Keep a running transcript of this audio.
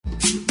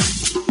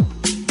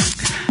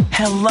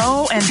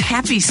Hello and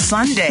happy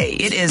Sunday.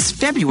 It is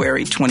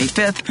February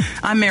 25th.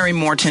 I'm Mary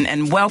Morton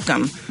and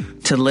welcome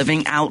to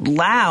Living Out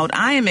Loud.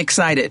 I am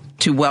excited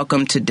to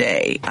welcome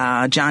today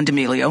John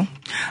D'Amelio,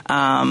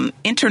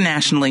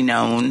 internationally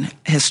known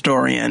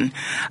historian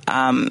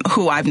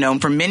who I've known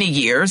for many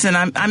years, and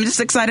I'm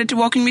just excited to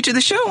welcome you to the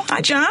show.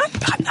 Hi, John.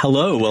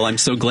 Hello. Well, I'm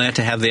so glad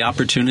to have the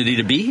opportunity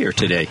to be here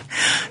today.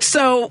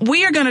 So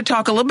we are going to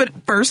talk a little bit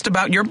first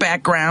about your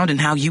background and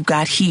how you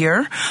got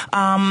here,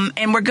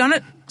 and we're going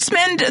to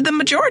spend the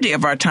majority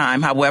of our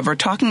time, however,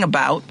 talking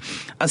about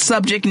a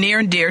subject near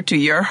and dear to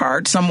your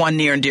heart, someone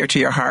near and dear to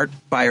your heart,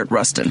 Bayard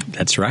Rustin.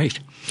 That's right.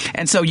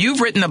 And so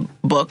you've written a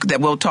book that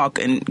we'll talk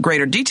in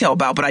greater detail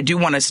about, but I do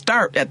want to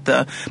start at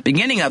the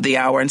beginning of the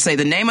hour and say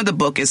the name of the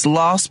book is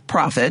Lost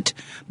Prophet,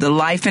 The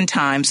Life and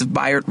Times of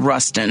Bayard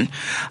Rustin.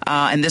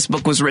 And this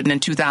book was written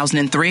in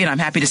 2003, and I'm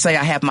happy to say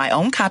I have my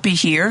own copy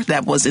here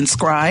that was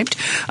inscribed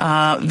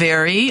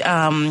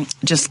in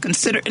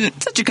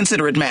such a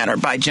considerate manner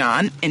by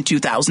John in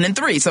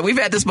 2003. So we've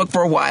had this book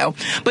for a while.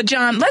 But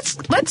John,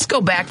 let's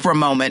go back for a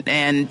moment,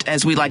 and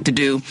as we like to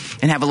do,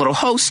 and have a little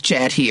host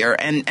chat here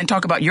and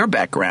talk about your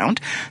background.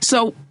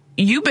 So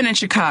you've been in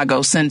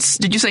Chicago since,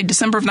 did you say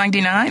December of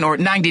 99 or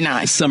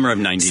 99? Summer of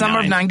 99. Summer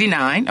of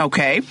 99,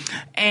 okay.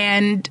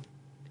 And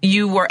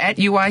you were at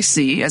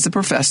UIC as a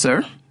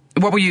professor.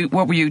 What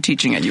were you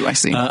teaching at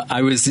UIC?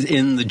 I was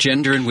in the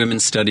Gender and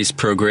Women's Studies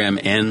program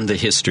and the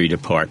History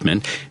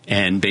department,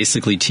 and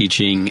basically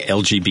teaching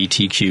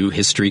LGBTQ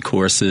history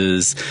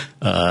courses,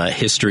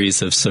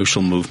 histories of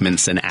social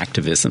movements and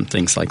activism,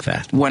 things like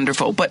that.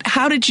 Wonderful. But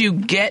how did you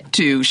get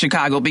to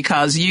Chicago?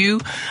 Because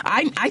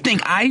I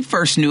think I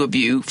first knew of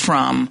you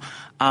from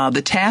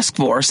the Task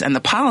Force and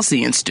the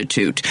Policy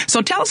Institute.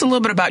 So tell us a little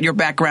bit about your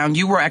background.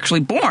 You were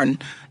actually born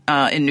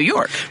in New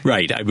York.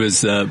 Right. I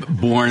was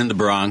born in the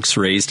Bronx,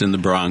 raised in the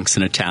Bronx,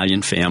 an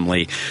Italian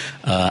family.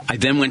 I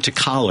then went to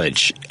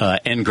college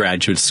and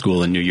graduate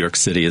school in New York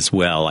City as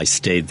well. I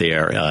stayed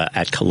there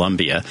at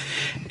Columbia.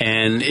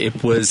 And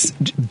it was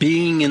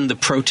being in the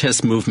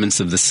protest movements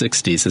of the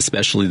 60s,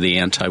 especially the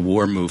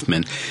anti-war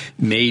movement,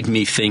 made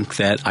me think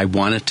that I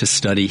wanted to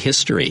study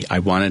history. I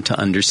wanted to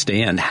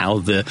understand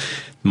how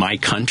my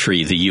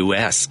country, the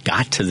U.S.,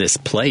 got to this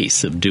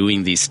place of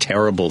doing these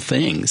terrible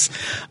things.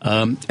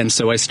 And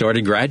so I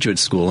started graduate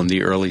school in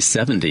the early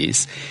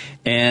 70s.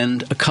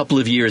 And a couple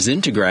of years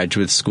into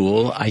graduate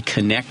school, I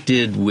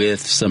connected with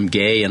some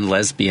gay and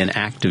lesbian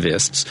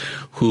activists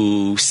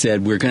who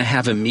said, we're going to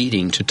have a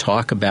meeting to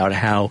talk about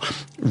how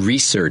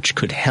research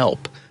could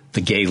help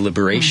the gay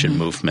liberation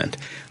movement.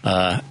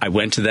 I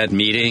went to that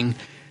meeting.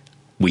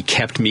 We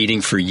kept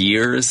meeting for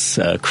years,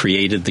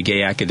 created the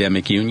Gay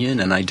Academic Union,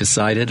 and I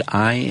decided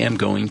I am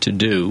going to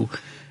do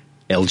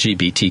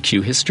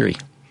LGBTQ history.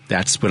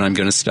 That's what I'm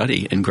going to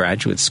study in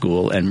graduate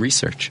school and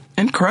research.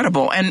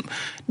 Incredible. And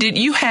did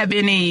you have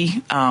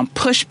any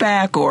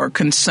pushback or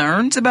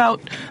concerns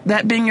about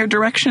that being your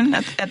direction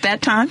at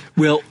that time?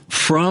 Well,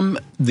 from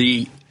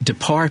the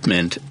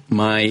department,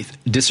 my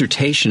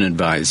dissertation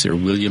advisor,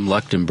 William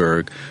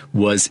Luchtenberg,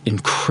 was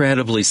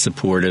incredibly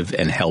supportive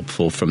and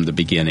helpful from the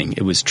beginning.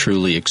 It was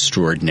truly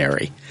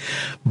extraordinary.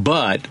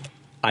 But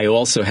I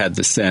also had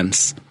the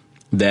sense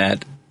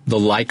that the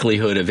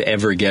likelihood of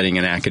ever getting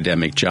an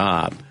academic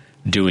job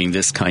doing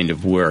this kind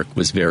of work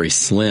was very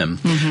slim.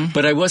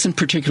 But I wasn't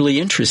particularly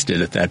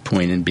interested at that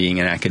point in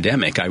being an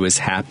academic. I was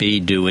happy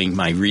doing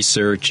my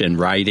research and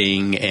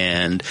writing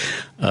and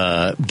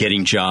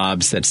getting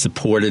jobs that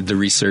supported the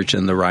research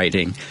and the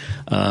writing.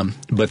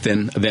 But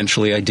then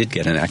eventually I did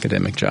get an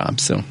academic job.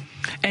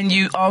 And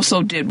you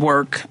also did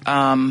work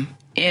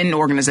in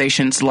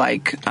organizations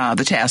like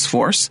the Task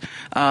Force,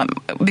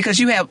 because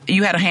you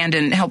had a hand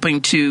in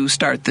helping to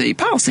start the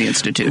Policy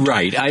Institute.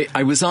 Right.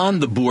 I was on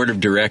the board of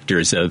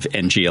directors of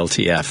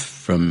NGLTF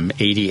from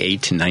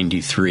 88 to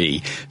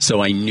 93,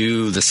 so I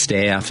knew the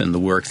staff and the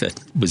work that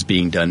was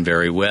being done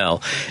very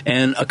well.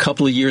 And a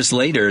couple of years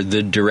later,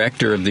 the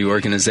director of the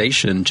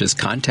organization just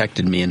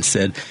contacted me and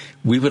said,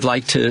 we would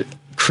like to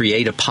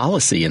create a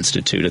Policy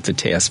Institute at the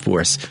Task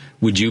Force.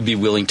 Would you be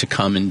willing to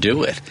come and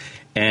do it?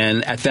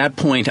 And at that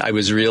point, I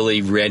was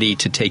really ready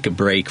to take a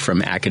break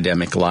from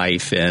academic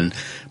life and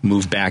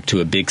move back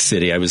to a big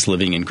city. I was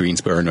living in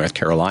Greensboro, North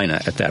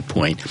Carolina at that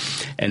point.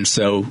 And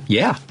so,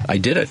 yeah, I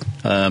did it.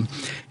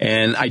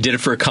 And I did it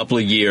for a couple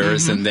of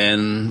years, and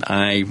then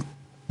I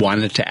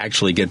wanted to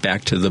actually get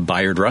back to the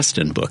Bayard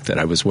Rustin book that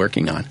I was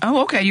working on.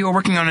 Oh, okay. You were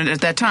working on it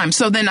at that time.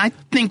 So then I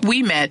think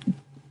we met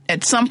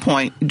at some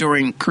point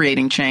during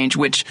Creating Change,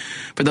 which,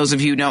 for those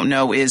of you who don't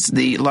know, is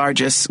the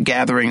largest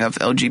gathering of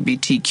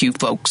LGBTQ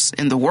folks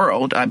in the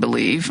world, I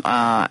believe.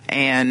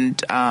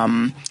 And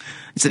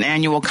it's an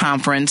annual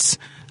conference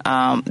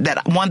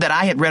that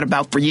I had read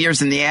about for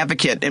years in The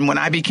Advocate. And when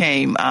I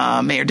became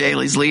Mayor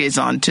Daley's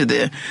liaison to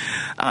the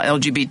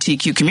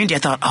LGBTQ community, I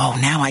thought, oh,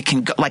 now I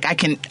can go.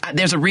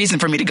 There's a reason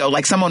for me to go.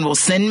 Like, someone will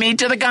send me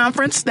to the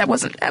conference. That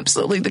wasn't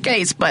absolutely the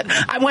case, but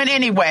I went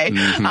anyway.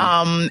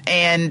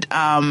 And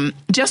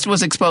just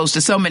was exposed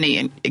to so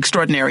many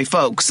extraordinary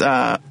folks.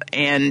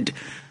 And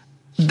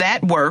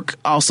that work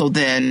also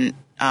then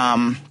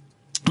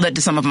led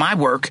to some of my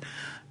work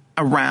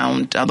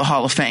around the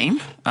Hall of Fame,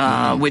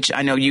 which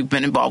I know you've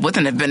been involved with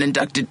and have been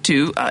inducted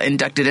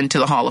into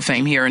the Hall of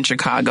Fame here in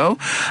Chicago.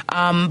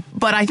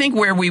 But I think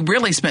where we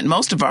really spent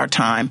most of our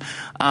time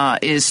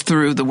is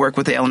through the work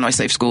with the Illinois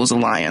Safe Schools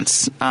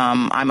Alliance.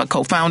 I'm a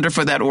co-founder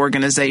for that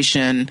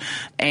organization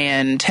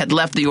and had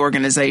left the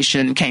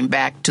organization, came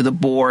back to the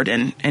board,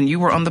 and you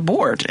were on the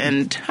board.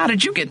 And how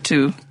did you get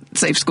to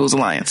Safe Schools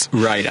Alliance?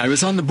 Right. I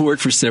was on the board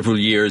for several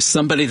years.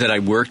 Somebody that I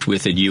worked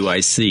with at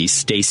UIC,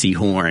 Stacy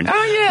Horn,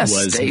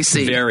 was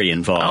Stacey. Very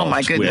involved oh,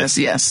 my goodness,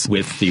 yes.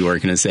 with the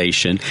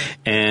organization.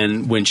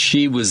 And when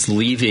she was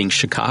leaving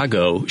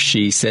Chicago,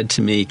 she said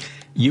to me,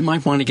 you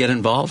might want to get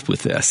involved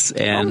with this.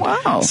 And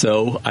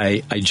so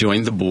I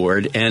joined the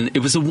board, and it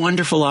was a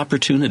wonderful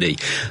opportunity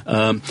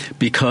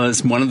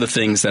because one of the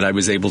things that I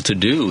was able to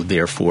do,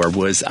 therefore,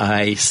 was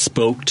I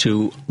spoke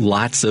to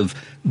lots of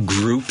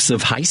groups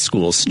of high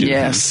school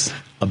students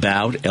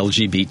about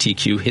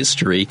LGBTQ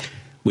history,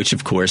 which,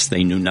 of course,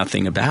 they knew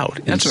nothing about.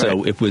 And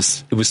so it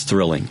was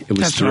thrilling. It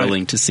was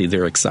thrilling to see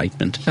their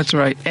excitement. That's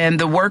right. And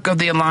the work of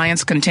the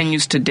Alliance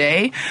continues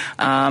today.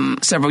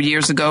 Several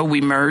years ago, we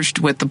merged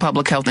with the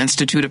Public Health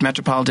Institute of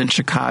Metropolitan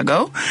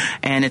Chicago,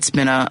 and it's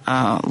been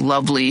a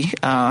lovely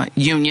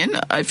union,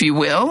 if you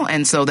will.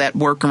 And so that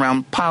work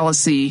around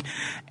policy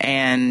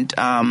and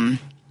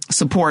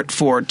support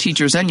for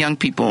teachers and young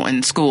people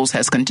in schools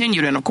has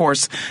continued. And, of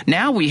course,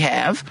 now we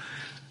have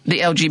the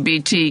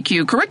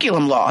LGBTQ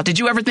curriculum law. Did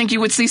you ever think you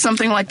would see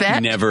something like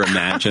that? Never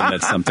imagined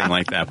that something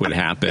like that would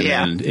happen.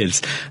 Yeah. And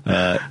it's,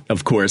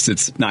 of course,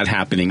 it's not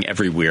happening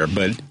everywhere,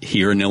 but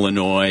here in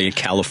Illinois,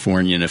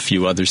 California, and a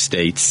few other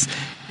states,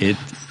 it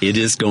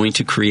is going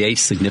to create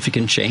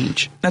significant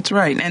change. That's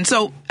right. And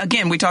so,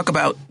 again, we talk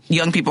about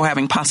young people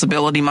having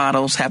possibility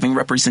models, having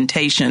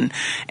representation,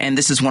 and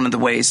this is one of the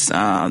ways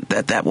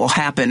that will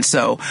happen.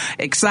 So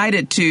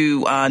excited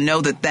to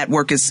know that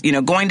work is,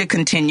 going to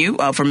continue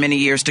for many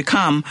years to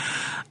come.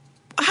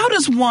 How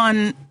does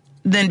one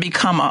then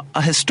become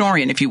a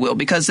historian, if you will?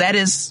 Because that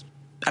is,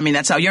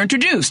 that's how you're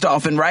introduced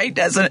often, right,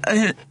 as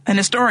an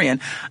historian.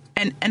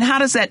 And how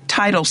does that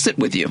title sit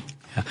with you?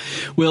 Yeah.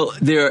 Well,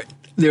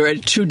 there are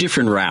two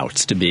different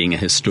routes to being a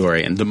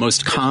historian. The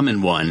most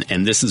common one,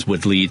 and this is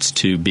what leads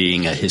to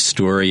being a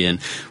historian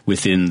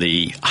within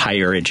the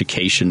higher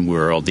education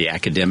world, the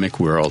academic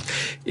world,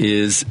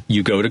 is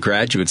you go to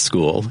graduate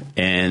school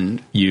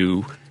and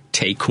you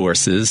take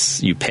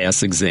courses, you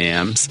pass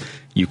exams,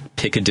 you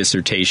pick a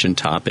dissertation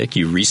topic,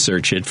 you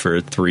research it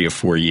for 3 or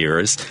 4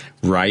 years,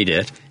 write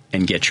it,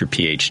 and get your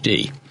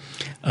PhD.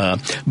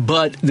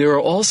 But there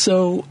are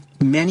also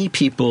many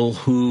people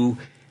who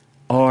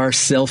are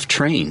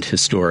self-trained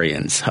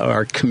historians,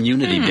 are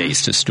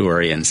community-based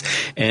historians.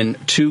 And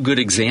two good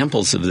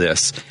examples of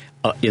this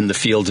in the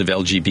field of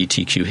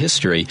LGBTQ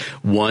history.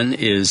 One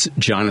is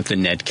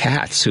Jonathan Ned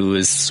Katz, who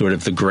is sort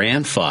of the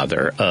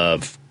grandfather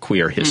of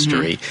queer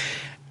history.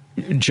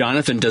 Mm-hmm.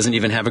 Jonathan doesn't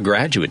even have a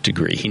graduate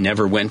degree. He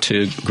never went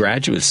to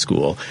graduate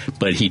school,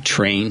 but he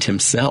trained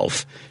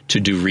himself to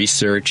do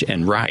research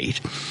and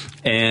write.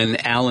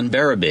 And Alan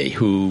Barabee,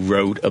 who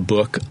wrote a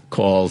book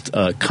called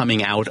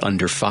Coming Out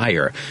Under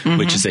Fire,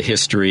 which is a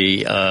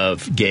history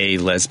of gay,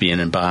 lesbian,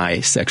 and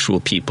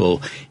bisexual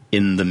people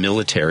in the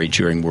military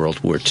during World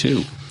War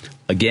II.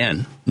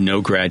 Again,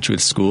 no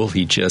graduate school.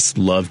 He just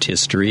loved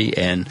history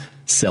and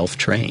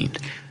self-trained.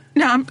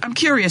 Now, I'm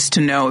curious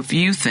to know if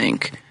you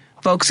think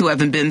folks who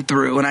haven't been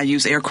through, and I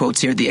use air quotes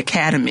here, the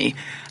academy,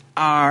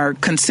 are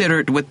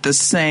considered with the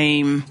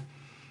same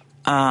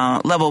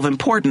level of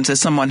importance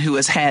as someone who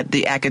has had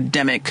the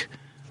academic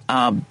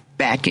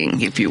backing,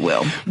 if you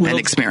will, and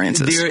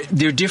experiences.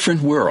 They're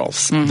different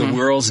worlds. The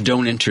worlds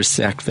don't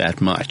intersect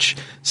that much.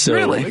 So,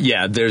 really?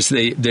 Yeah, there's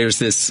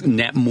this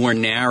more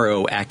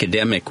narrow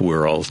academic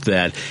world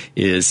that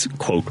is,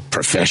 quote,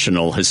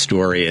 professional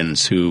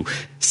historians who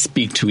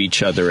speak to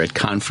each other at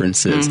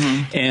conferences.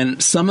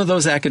 And some of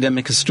those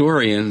academic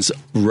historians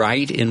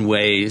write in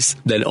ways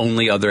that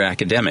only other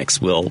academics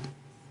will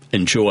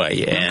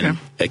enjoy and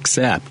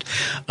accept.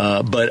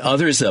 But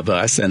others of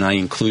us, and I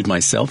include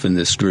myself in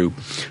this group,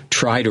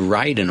 try to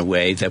write in a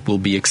way that will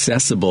be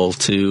accessible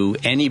to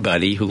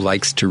anybody who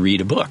likes to read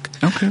a book.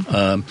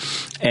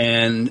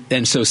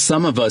 And so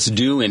some of us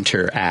do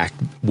interact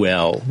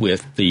well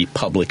with the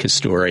public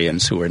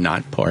historians who are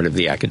not part of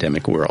the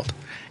academic world.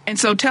 And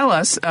so tell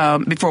us,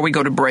 before we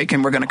go to break,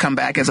 and we're going to come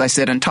back, as I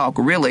said, and talk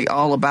really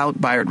all about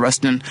Bayard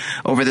Rustin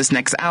over this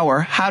next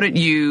hour, how did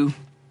you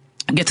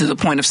get to the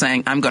point of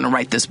saying, I'm going to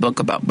write this book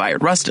about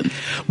Bayard Rustin?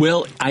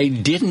 Well, I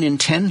didn't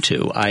intend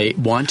to. I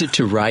wanted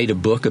to write a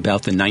book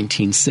about the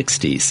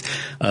 1960s.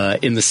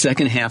 In the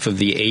second half of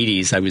the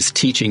 80s, I was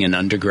teaching an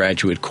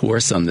undergraduate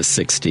course on the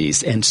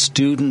 60s, and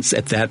students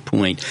at that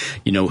point,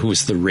 who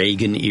was the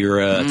Reagan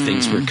era,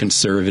 things were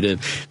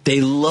conservative, they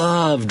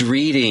loved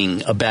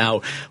reading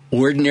about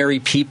ordinary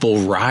people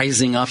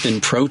rising up in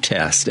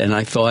protest. And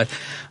I thought,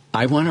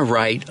 I want to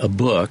write a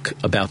book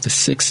about the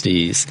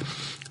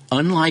 60s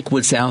unlike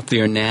what's out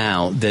there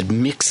now that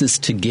mixes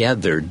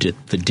together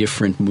the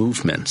different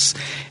movements.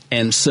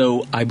 And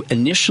so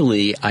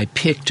initially I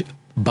picked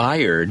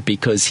Bayard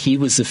because he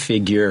was a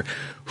figure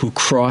who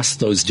crossed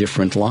those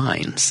different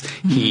lines.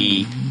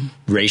 He,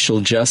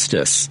 racial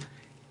justice,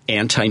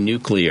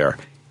 anti-nuclear,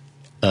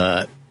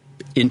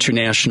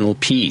 international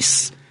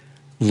peace,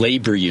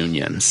 labor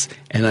unions.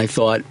 And I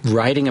thought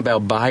writing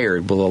about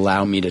Bayard will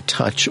allow me to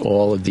touch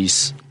all of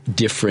these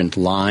different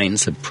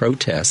lines of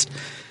protest.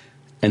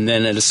 And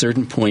then at a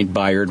certain point,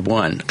 Bayard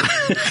won.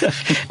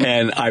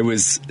 And I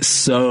was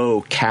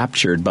so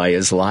captured by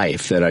his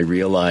life that I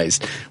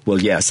realized, well,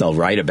 yes, I'll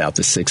write about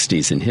the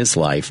 60s in his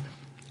life,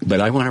 but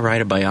I want to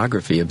write a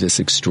biography of this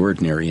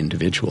extraordinary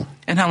individual.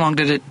 And how long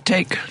did it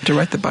take to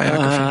write the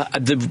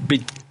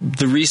biography?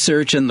 The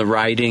research and the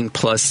writing,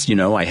 plus,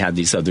 I had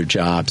these other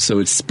jobs. So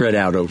it's spread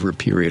out over a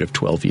period of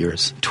 12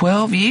 years.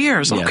 12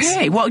 years. Yes.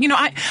 Okay. Well,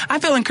 I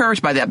feel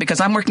encouraged by that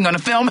because I'm working on a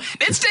film.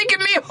 It's taken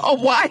me a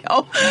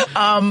while.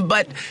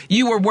 But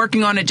you were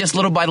working on it just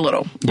little by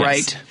little, yes.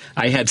 Right?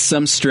 I had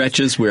some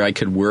stretches where I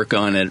could work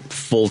on it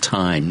full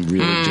time,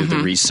 really do the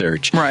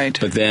research. Right.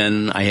 But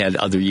then I had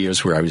other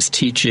years where I was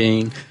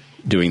teaching,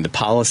 doing the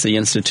Policy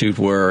Institute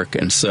work,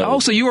 and so... Oh,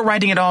 so you were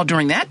writing it all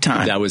during that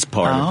time? That was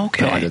part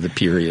of the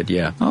period,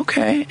 yeah.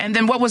 Okay. And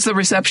then what was the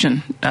reception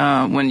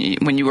when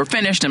you were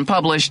finished and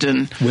published?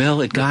 And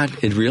Well, it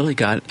really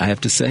got, I have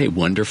to say,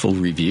 wonderful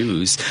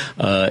reviews.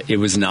 It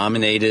was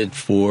nominated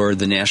for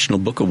the National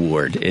Book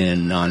Award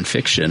in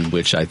nonfiction,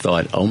 which I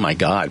thought, oh my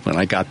God, when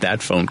I got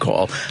that phone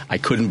call, I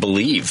couldn't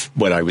believe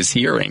what I was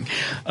hearing.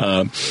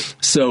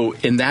 So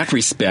in that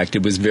respect,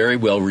 it was very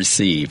well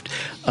received.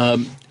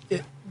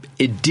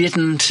 It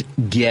didn't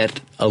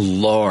get a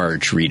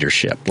large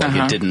readership,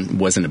 it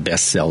wasn't a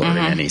bestseller in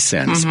any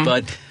sense,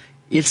 but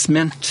it's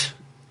meant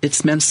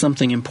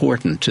something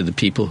important to the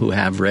people who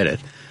have read it,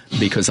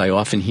 because I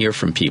often hear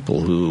from people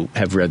who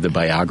have read the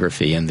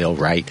biography and they'll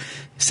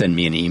send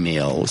me an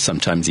email,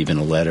 sometimes even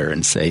a letter,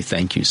 and say,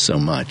 thank you so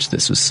much.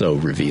 This was so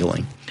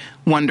revealing.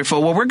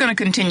 Wonderful. Well, we're going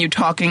to continue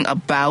talking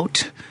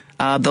about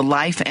the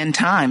life and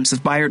times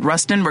of Bayard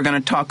Rustin. We're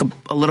going to talk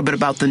a little bit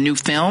about the new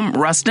film,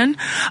 Rustin.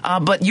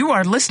 But you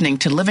are listening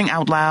to Living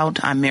Out Loud.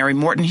 I'm Mary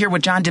Morton here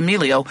with John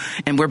D'Amelio,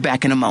 and we're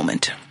back in a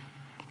moment.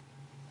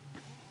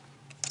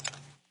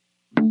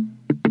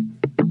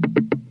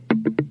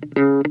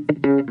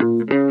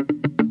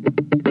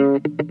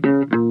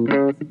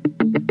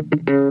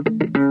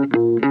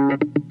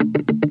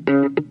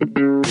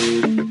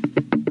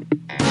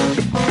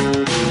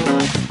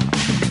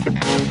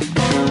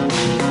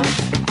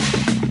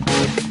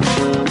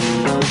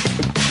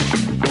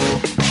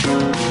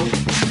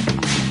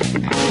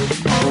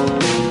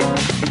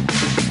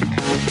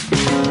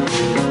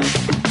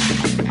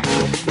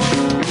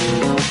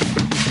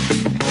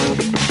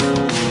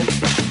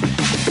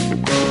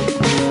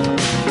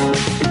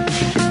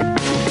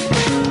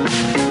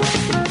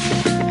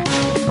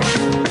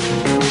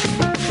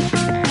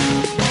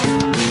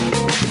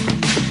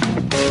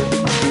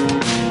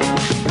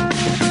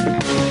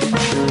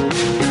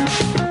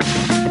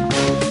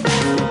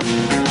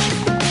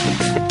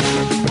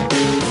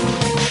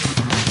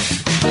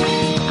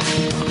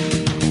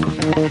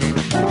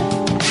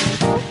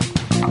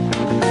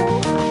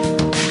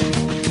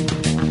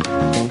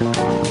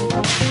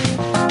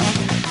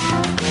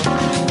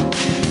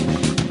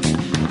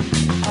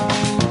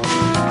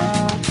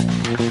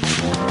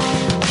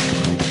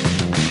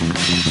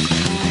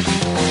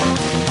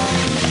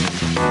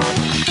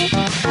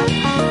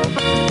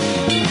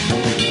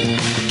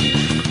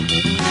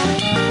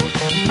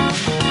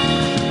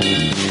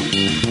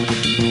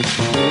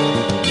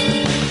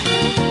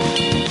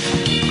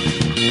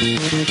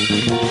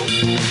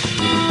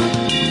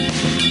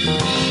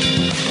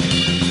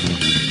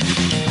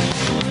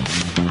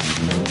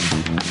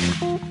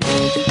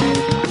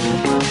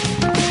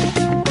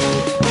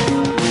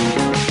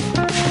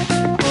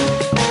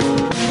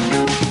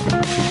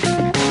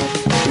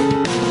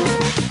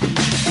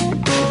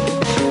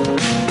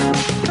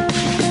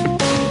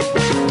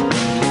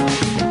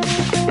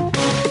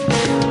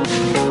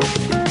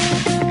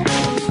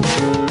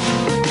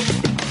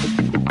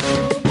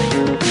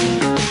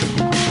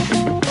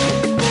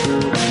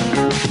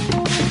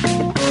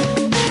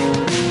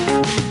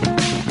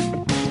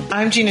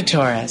 I'm Gina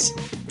Torres,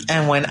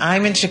 and when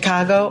I'm in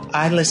Chicago,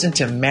 I listen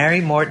to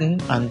Mary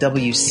Morton on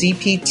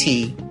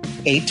WCPT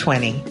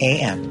 820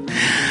 AM.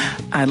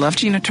 I love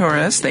Gina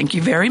Torres. Thank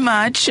you very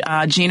much.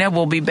 Gina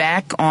will be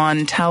back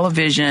on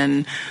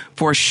television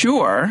for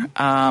sure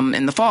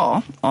in the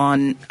fall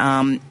on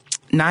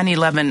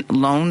 9/11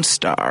 Lone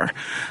Star.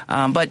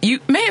 But you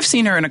may have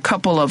seen her in a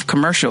couple of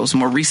commercials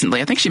more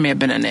recently. I think she may have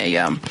been in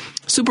a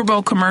Super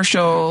Bowl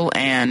commercial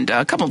and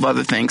a couple of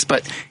other things.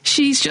 But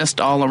she's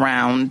just all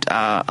around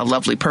a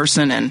lovely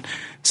person, and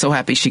so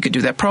happy she could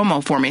do that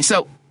promo for me.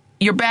 So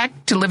you're back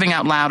to Living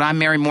Out Loud. I'm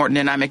Mary Morton,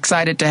 and I'm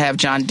excited to have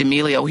John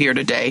D'Amelio here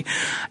today.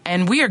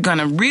 And we are going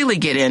to really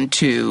get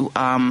into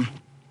a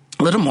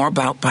little more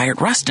about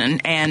Bayard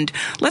Rustin. And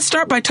let's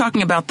start by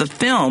talking about the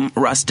film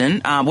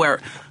Rustin,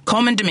 where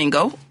Colman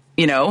Domingo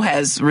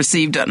has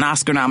received an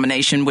Oscar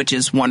nomination, which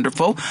is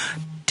wonderful.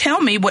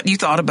 Tell me what you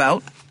thought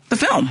about the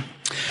film.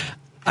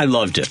 I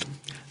loved it.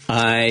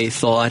 I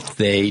thought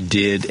they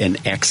did an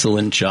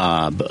excellent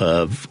job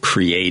of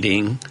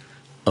creating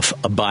a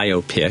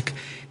biopic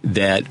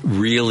that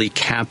really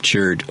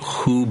captured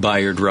who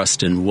Bayard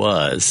Rustin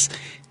was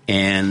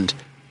and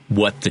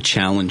what the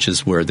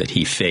challenges were that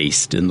he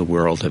faced in the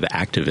world of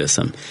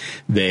activism.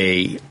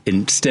 They,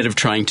 instead of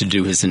trying to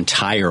do his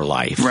entire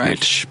life,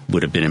 which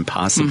would have been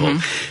impossible,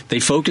 they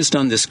focused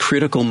on this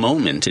critical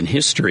moment in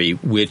history,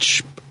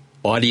 which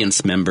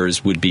audience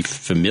members would be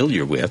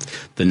familiar with,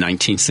 the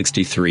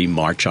 1963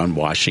 March on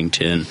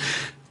Washington,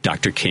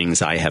 Dr.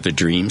 King's I Have a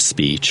Dream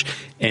speech,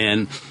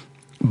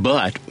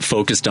 but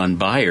focused on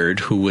Bayard,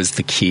 who was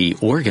the key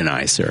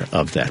organizer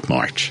of that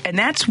march. And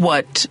that's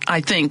what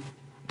I think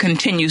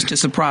continues to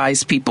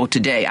surprise people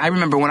today. I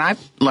remember when I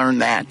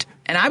learned that,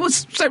 and I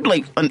was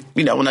certainly, an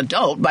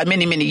adult by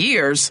many, many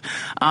years,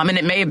 and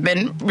it may have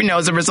been,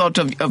 as a result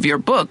of your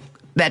book,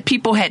 that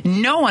people had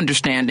no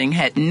understanding,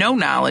 had no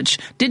knowledge,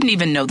 didn't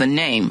even know the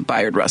name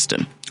Bayard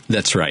Rustin.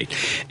 That's right.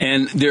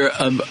 And there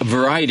are a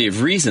variety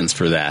of reasons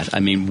for that. I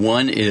mean,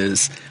 one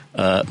is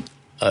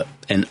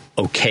an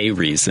okay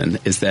reason,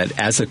 is that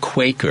as a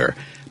Quaker,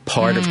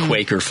 part of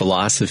Quaker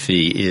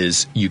philosophy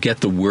is you get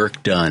the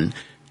work done,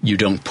 you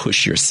don't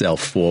push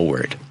yourself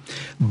forward.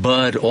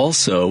 But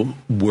also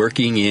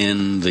working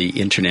in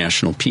the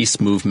international peace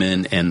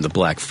movement and the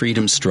black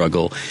freedom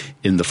struggle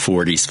in the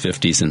 40s,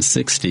 50s, and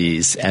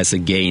 60s as a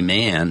gay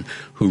man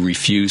who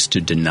refused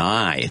to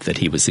deny that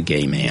he was a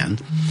gay man,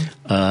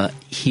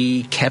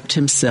 he kept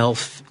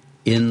himself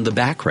in the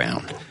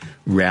background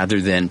rather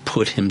than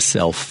put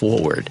himself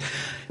forward.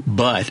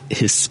 But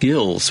his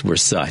skills were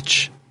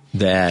such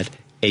that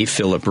A.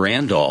 Philip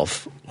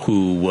Randolph,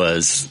 who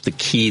was the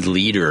key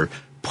leader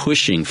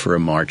pushing for a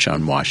march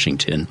on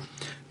Washington,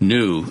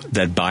 knew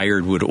that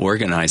Bayard would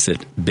organize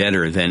it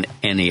better than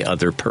any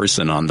other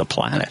person on the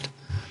planet.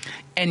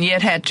 And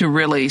yet had to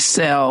really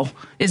sell.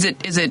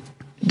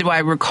 Do I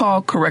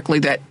recall correctly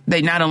that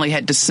they not only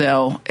had to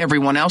sell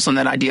everyone else on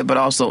that idea, but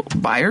also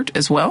Bayard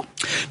as well?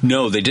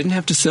 No, they didn't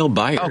have to sell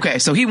Bayard. Okay,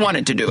 so he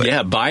wanted to do it.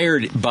 Yeah,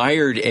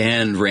 Bayard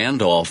and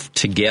Randolph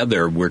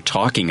together were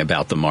talking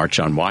about the March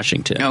on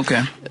Washington.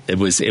 Okay. It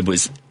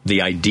was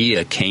the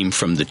idea came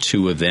from the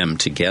two of them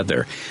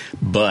together,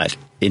 but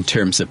in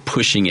terms of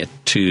pushing it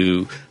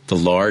to the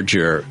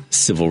larger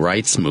civil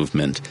rights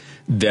movement,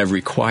 that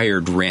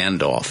required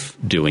Randolph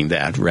doing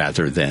that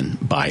rather than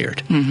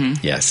Bayard.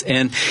 Yes,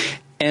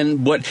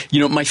 and what,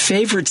 my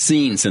favorite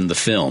scenes in the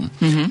film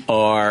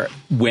are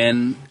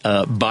when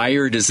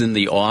Bayard is in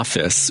the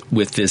office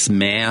with this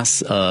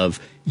mass of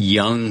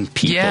young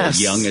people,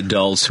 young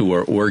adults who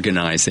are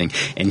organizing,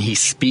 and he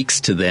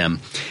speaks to them,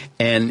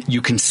 and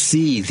you can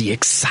see the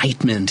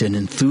excitement and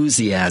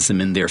enthusiasm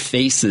in their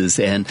faces,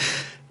 and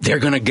they're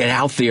going to get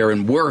out there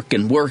and work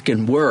and work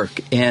and work.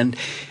 And,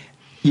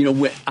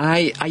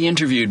 I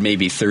interviewed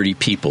maybe 30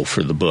 people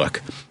for the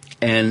book,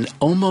 and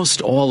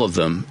almost all of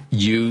them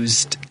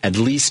used at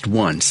least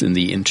once in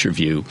the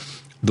interview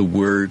the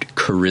word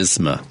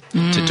charisma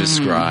to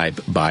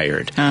describe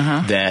Bayard,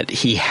 that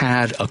he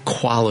had a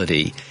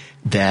quality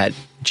that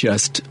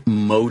just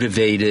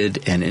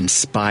motivated and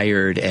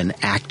inspired and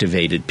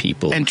activated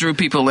people. And drew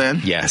people in.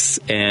 Yes,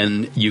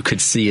 and you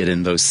could see it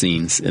in those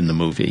scenes in the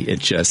movie. It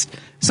just...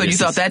 So you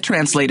thought that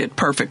translated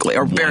perfectly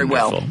or very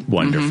well?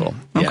 Wonderful.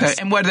 Yes. Okay.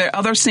 And were there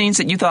other scenes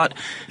that you thought,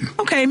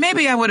 okay,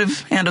 maybe I would have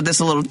handled this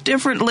a little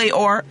differently,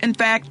 or in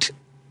fact,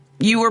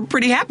 you were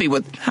pretty happy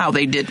with how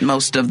they did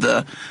most of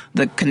the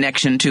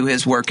connection to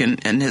his work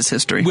and his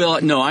history?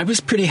 Well, no, I was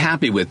pretty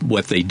happy with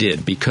what they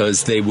did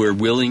because they were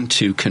willing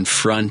to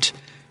confront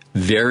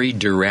very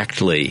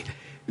directly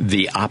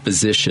the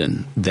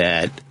opposition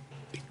that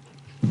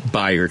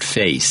Bayard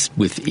faced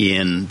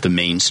within the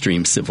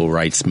mainstream civil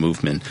rights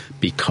movement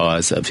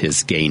because of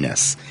his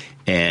gayness,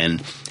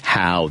 and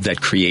how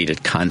that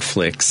created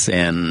conflicts,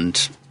 and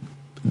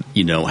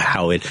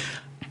how it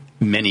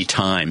many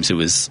times it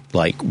was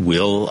like,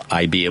 will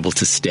I be able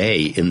to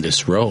stay in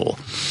this role?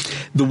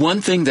 The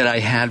one thing that I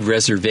had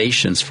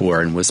reservations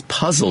for and was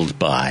puzzled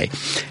by,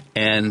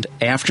 and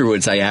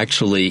afterwards I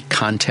actually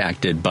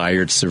contacted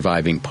Bayard's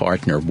surviving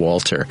partner,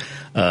 Walter,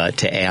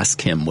 to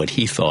ask him what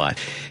he thought,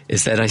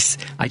 is that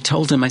I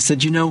told him, I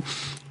said,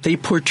 they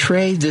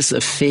portray this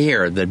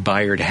affair that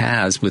Bayard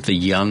has with a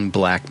young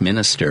black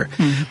minister,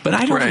 but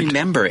I don't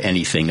remember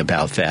anything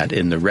about that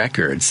in the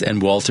records. And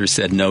Walter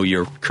said, no,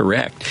 you're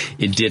correct.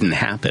 It didn't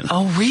happen.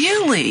 Oh,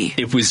 really?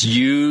 It was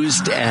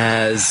used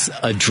as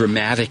a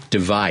dramatic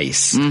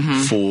device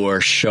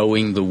for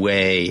showing the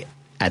way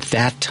at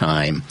that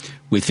time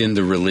within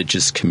the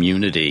religious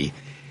community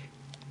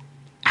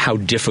how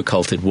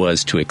difficult it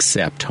was to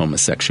accept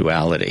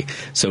homosexuality.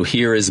 So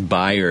here is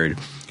Bayard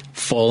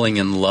falling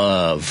in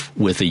love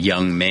with a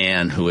young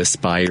man who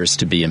aspires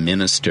to be a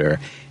minister,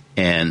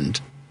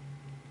 and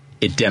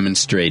it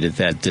demonstrated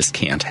that this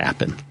can't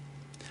happen.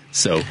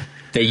 So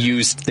they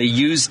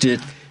used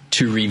it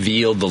to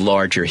reveal the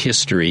larger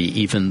history,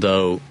 even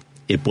though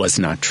it was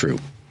not true.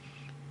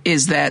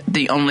 is that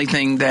the only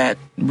thing that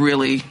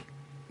really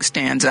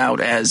stands out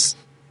as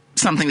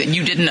something that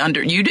you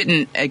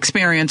didn't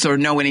experience or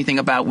know anything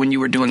about when you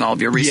were doing all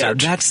of your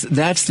research? Yeah,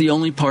 that's the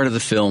only part of the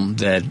film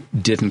that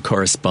didn't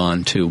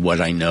correspond to what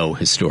I know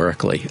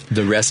historically.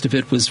 The rest of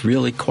it was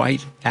really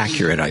quite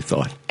accurate, I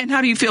thought. And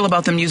how do you feel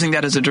about them using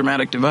that as a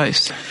dramatic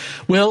device?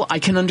 Well, I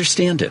can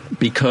understand it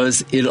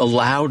because it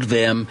allowed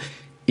them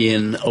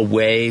in a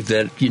way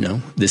that,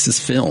 this is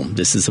film,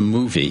 this is a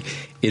movie.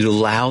 It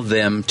allowed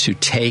them to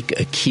take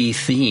a key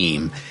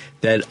theme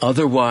that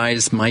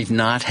otherwise might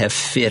not have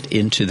fit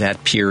into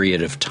that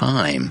period of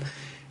time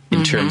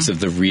in terms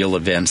of the real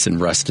events in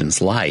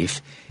Rustin's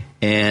life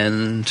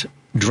and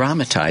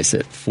dramatize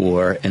it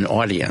for an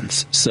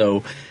audience.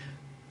 So,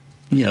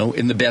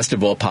 in the best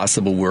of all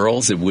possible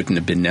worlds, it wouldn't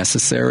have been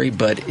necessary,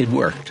 but it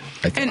worked,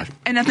 I thought.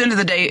 And at the end of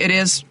the day, it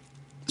is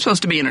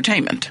supposed to be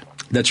entertainment.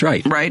 That's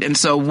right. Right? And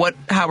so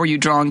how are you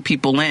drawing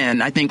people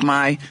in? I think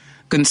my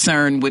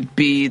concern would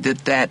be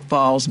that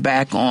falls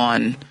back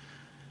on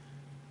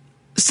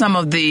some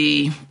of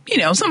the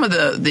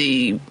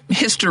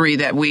history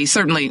that we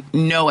certainly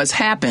know has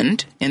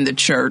happened in the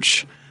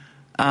church,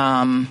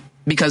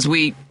 because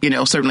we,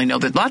 certainly know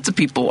that lots of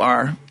people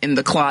are in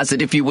the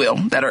closet, if you will,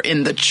 that are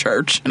in the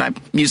church, and I'm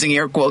using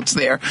air quotes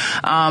there.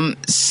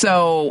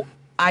 So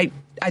I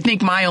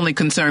think my only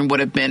concern would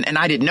have been, and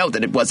I didn't know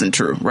that it wasn't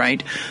true,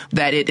 right?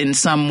 That it in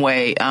some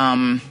way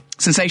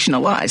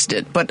sensationalized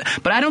it, but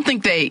I don't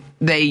think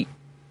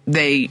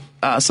they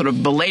sort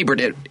of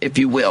belabored it, if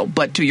you will.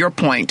 But to your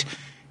point,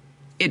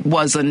 it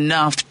was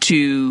enough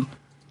to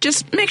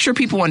just make sure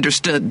people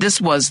understood this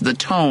was the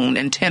tone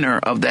and tenor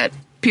of that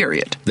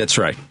period. That's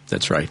right.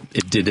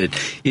 It did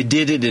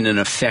it in an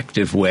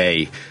effective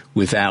way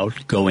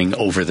without going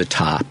over the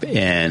top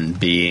and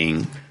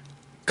being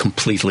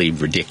completely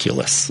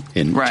ridiculous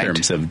in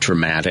terms of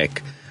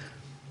dramatic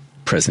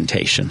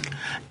presentation.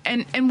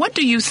 And what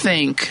do you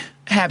think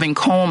having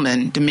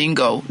Coleman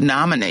Domingo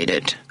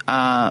nominated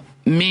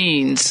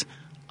means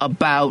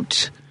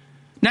about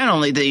not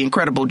only the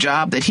incredible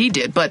job that he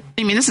did, but,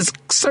 this is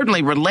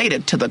certainly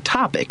related to the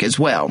topic as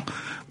well.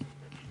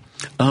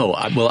 Oh,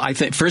 well, I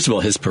think, first of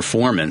all, his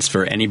performance,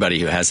 for anybody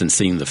who hasn't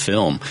seen the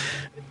film,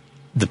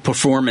 the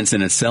performance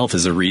in itself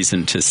is a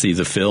reason to see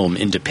the film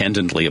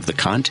independently of the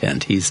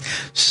content. He's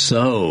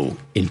so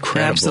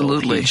incredible.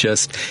 Absolutely. He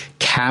just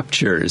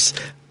captures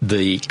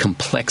the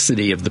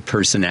complexity of the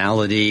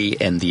personality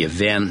and the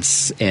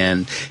events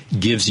and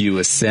gives you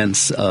a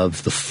sense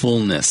of the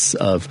fullness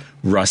of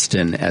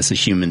Rustin as a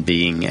human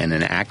being and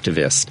an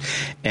activist.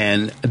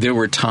 And there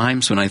were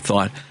times when I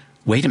thought,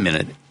 wait a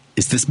minute,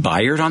 is this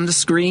Bayard on the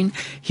screen?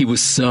 He was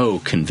so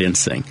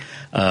convincing.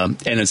 And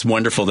it's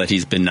wonderful that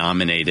he's been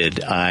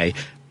nominated. I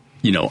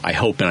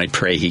hope and I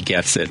pray he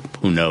gets it.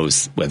 Who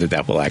knows whether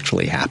that will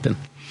actually happen.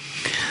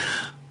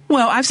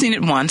 Well, I've seen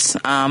it once,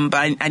 but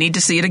I need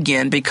to see it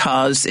again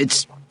because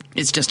it's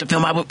just a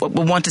film I would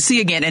want to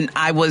see again. And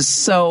I was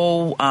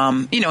so,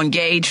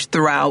 engaged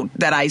throughout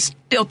that I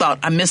still thought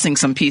I'm missing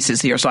some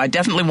pieces here. So I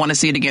definitely want to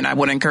see it again. I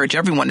would encourage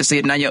everyone to see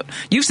it. Now,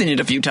 you've seen it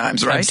a few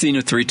times, right? I've seen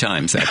it 3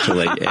 times,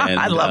 actually. And,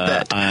 I love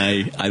that.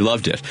 I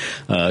loved it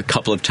a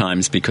couple of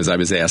times because I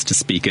was asked to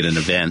speak at an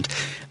event,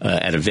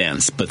 at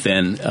events. But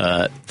then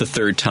the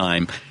 3rd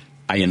time,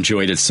 I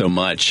enjoyed it so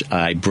much,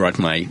 I brought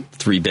my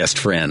 3 best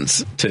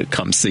friends to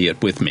come see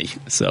it with me.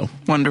 So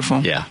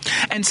wonderful. Yeah.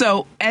 And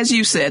so, as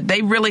you said,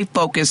 they really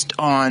focused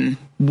on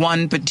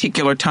one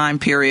particular time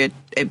period.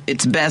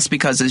 It's best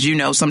because, as you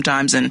know,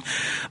 sometimes in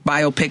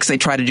biopics they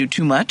try to do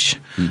too much.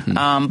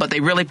 But they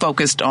really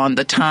focused on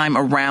the time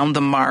around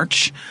the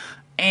march.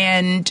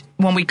 And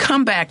when we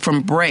come back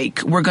from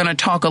break, we're going to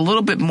talk a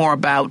little bit more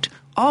about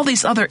all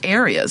these other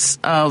areas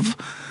of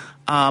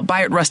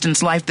Bayard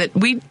Rustin's life that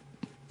we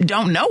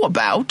don't know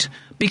about,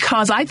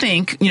 because I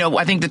think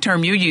the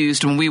term you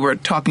used when we were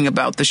talking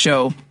about the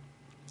show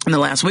in the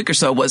last week or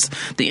so was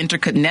the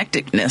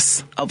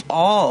interconnectedness of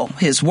all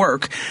his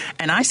work.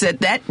 And I said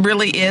that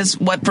really is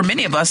what, for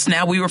many of us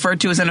now, we refer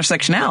to as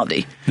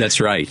intersectionality.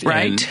 That's right.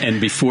 Right. And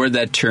before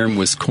that term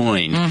was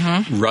coined,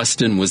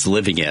 Rustin was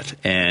living it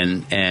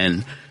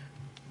and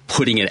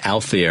putting it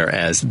out there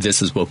as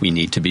this is what we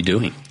need to be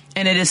doing.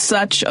 And it is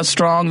such a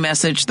strong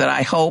message that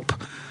I hope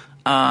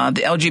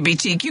the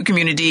LGBTQ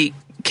community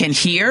can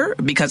hear,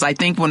 because I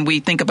think when we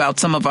think about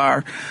some of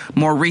our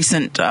more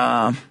recent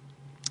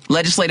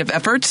legislative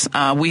efforts,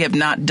 we have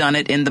not done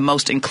it in the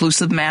most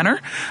inclusive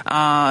manner,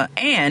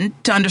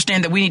 and to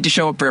understand that we need to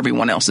show up for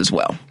everyone else as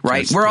well,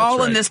 right? We're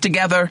all in this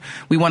together.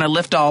 We want to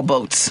lift all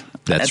boats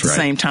at the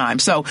same time.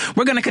 So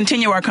we're going to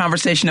continue our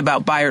conversation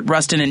about Bayard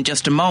Rustin in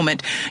just a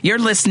moment. You're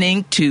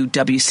listening to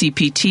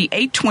WCPT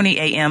 820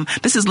 AM.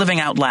 This is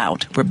Living Out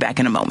Loud. We're back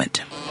in a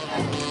moment.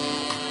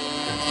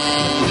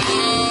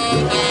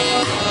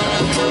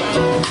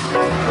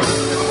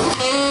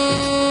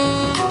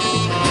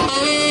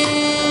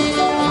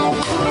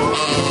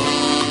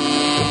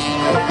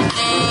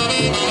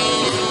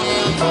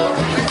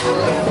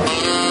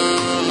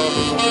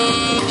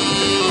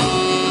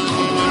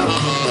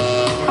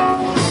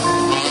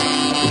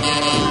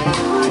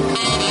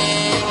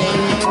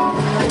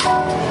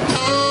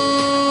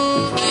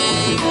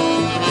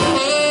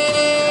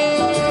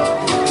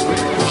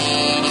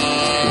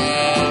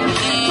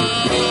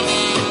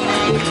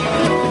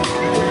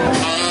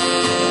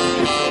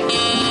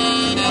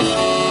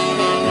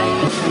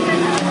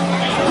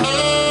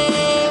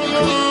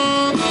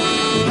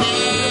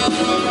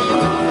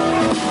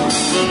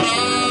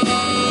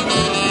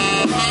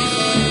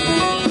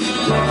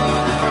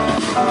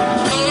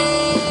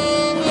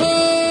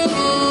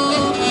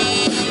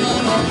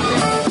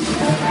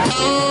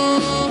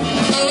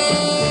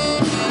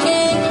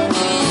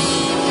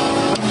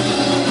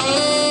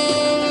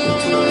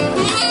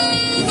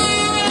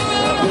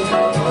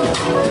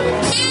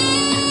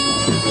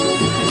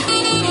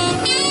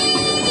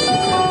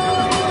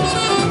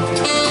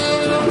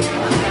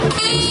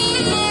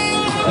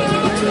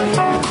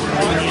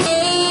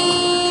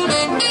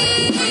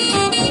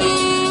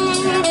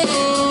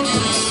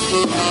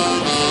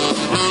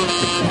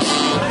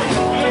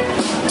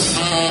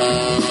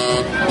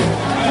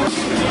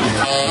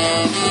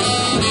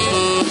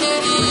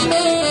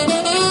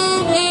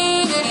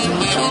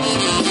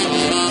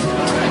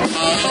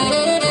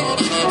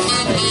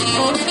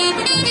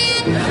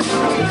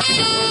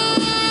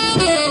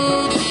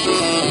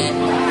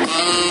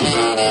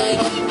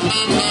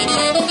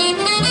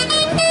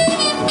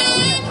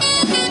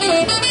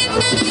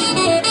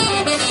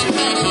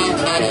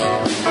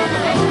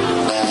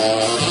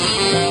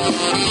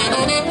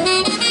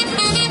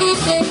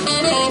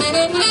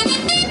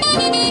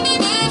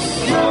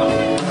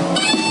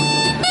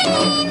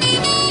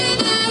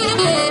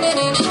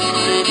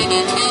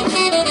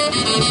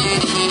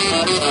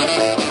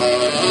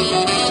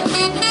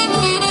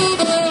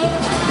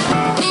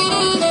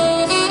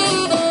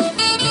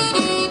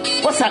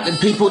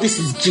 People, this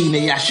is Gina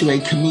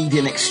Yashure,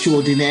 comedian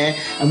extraordinaire,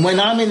 and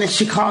when I'm in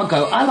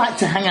Chicago, I like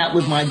to hang out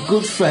with my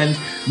good friend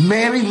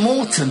Mary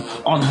Morton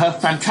on her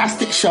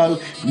fantastic show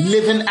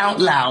Living Out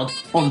Loud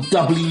on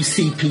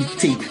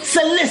WCPT.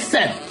 So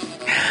listen.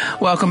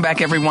 Welcome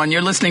back, everyone.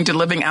 You're listening to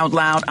Living Out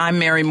Loud. I'm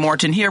Mary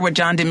Morton here with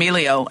John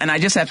D'Amelio, and I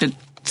just have to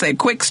say a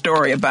quick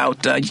story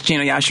about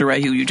Gina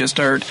Yashure, who you just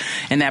heard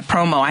in that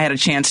promo. I had a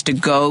chance to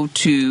go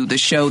to the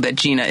show that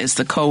Gina is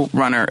the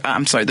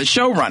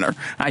showrunner,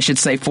 I should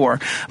say, for,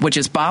 which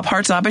is Bob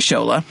Hart's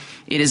Abishola.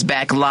 It is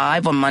back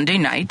live on Monday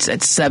nights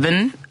at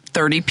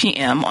 7:30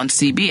 p.m. on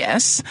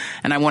CBS,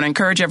 and I want to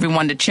encourage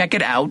everyone to check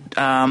it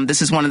out.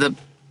 This is one of the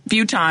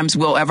few times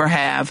we'll ever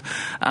have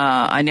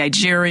a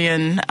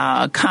Nigerian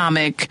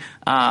comic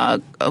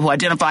who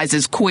identifies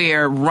as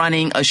queer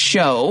running a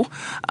show,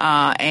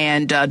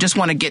 and just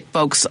want to get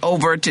folks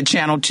over to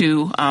Channel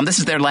 2. This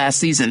is their last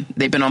season.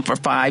 They've been on for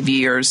 5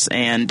 years,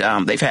 and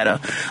they've had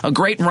a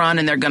great run,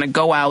 and they're going to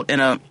go out in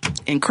an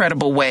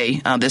incredible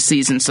way this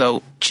season.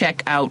 So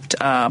check out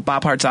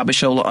Bob Hart's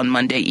Abishola on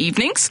Monday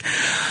evenings.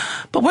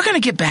 But we're going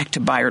to get back to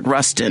Bayard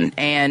Rustin,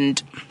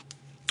 and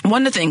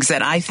one of the things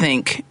that I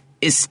think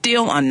is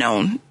still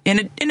unknown,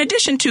 in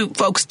addition to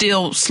folks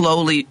still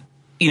slowly,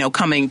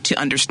 coming to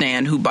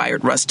understand who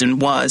Bayard Rustin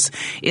was,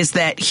 is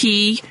that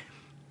he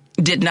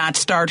did not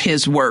start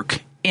his work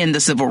in the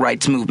civil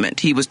rights movement.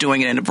 He was doing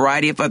it in a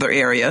variety of other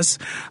areas.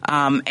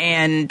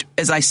 And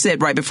as I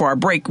said right before our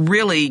break,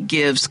 really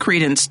gives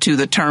credence to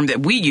the term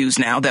that we use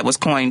now that was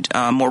coined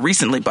more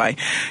recently by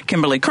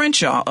Kimberly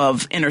Crenshaw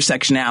of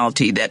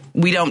intersectionality, that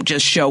we don't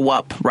just show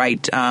up,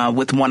 right,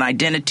 with one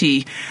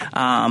identity.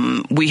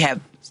 We have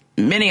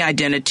many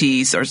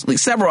identities, or at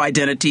least several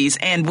identities,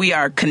 and we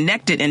are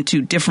connected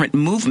into different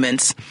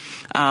movements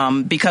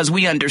because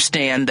we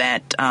understand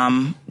that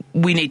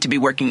we need to be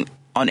working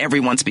on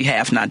everyone's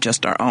behalf, not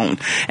just our own.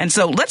 And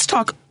so let's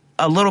talk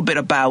a little bit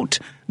about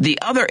the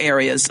other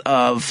areas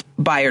of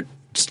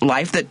Bayard's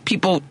life that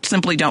people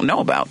simply don't know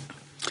about.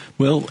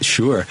 Well,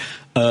 sure.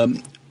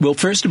 Well,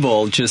 first of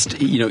all,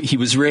 he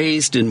was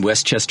raised in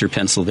Westchester,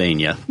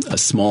 Pennsylvania, a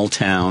small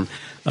town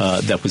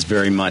that was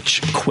very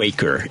much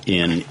Quaker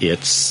in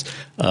its,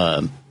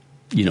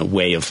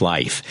 way of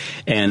life.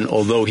 And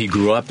although he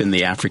grew up in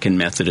the African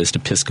Methodist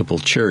Episcopal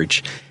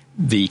Church,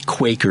 the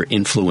Quaker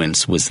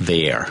influence was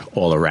there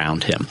all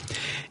around him.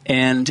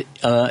 And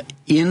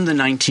in the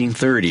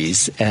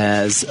 1930s,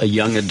 as a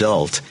young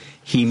adult,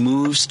 he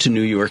moves to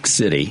New York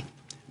City,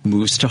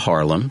 moves to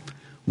Harlem,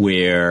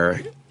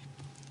 where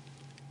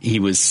he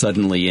was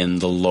suddenly in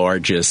the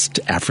largest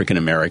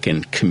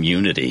African-American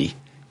community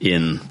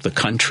in the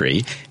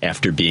country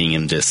after being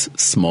in this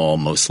small,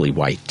 mostly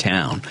white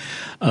town.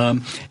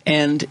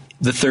 And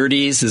the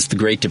 30s is the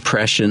Great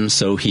Depression,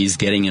 so he's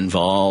getting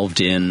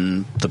involved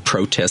in the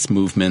protest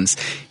movements.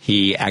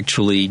 He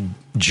actually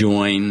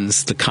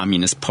joins the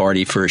Communist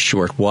Party for a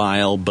short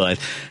while, but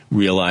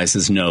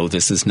realizes, no,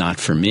 this is not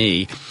for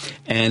me.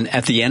 And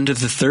at the end of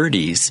the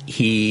 30s,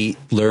 he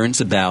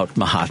learns about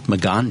Mahatma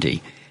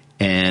Gandhi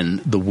and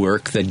the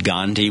work that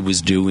Gandhi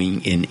was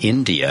doing in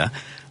India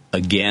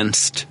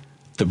against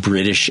the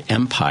British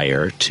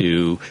Empire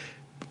to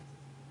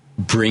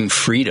bring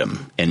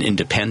freedom and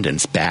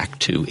independence back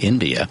to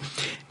India,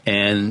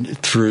 and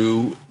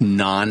through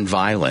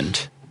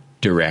nonviolent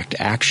direct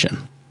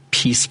action,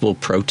 peaceful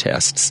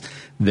protests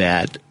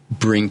that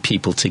bring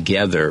people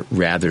together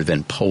rather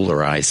than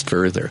polarize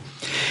further.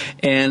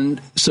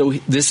 And so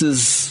this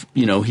is,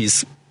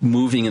 he's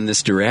moving in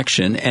this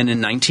direction. And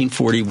in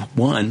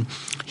 1941,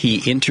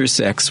 he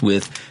intersects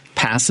with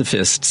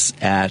pacifists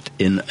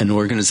in an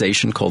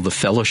organization called the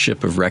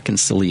Fellowship of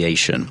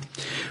Reconciliation,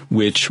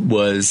 which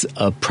was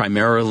a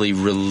primarily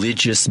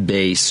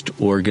religious-based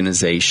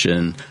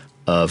organization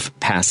of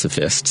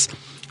pacifists.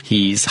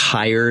 He's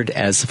hired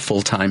as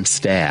full-time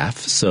staff,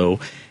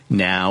 so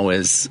now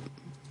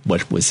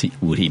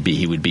would he be?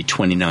 He would be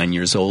 29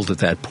 years old at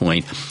that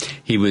point.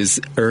 He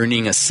was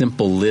earning a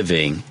simple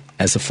living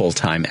as a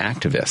full-time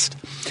activist.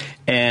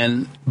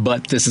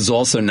 But this is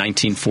also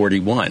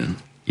 1941.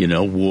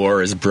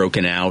 War has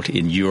broken out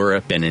in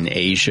Europe and in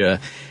Asia,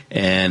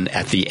 and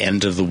at the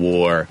end of the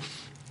war,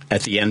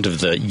 at the end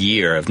of the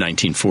year of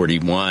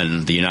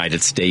 1941, the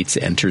United States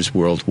enters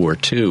World War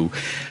II.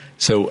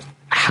 So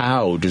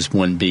how does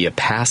one be a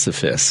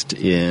pacifist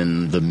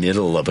in the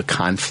middle of a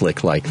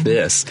conflict like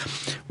this,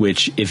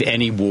 which, if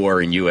any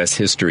war in U.S.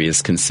 history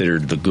is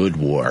considered the good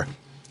war,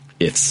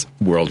 it's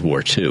World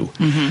War II.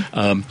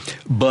 And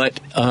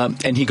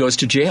he goes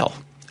to jail.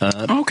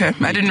 Okay.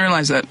 I didn't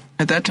realize that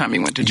at that time he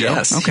went to jail.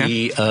 Yes. Okay.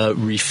 He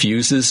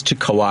refuses to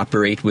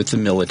cooperate with the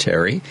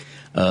military.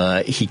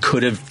 He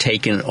could have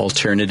taken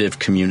alternative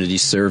community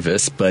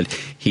service, but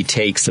he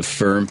takes a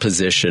firm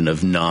position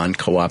of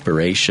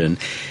non-cooperation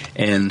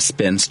and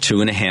spends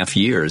 2.5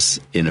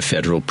 years in a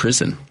federal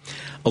prison,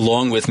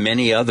 along with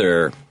many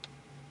other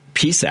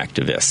peace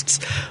activists.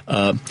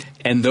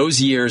 And those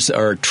years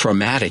are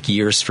traumatic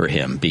years for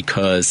him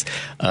because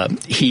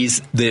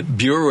the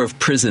Bureau of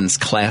Prisons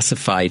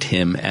classified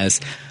him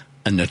as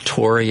a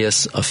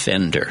notorious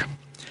offender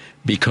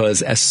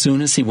because as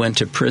soon as he went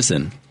to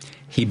prison,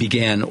 he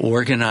began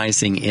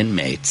organizing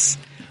inmates,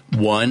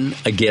 one,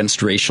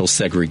 against racial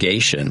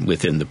segregation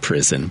within the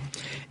prison,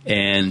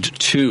 and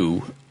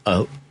two,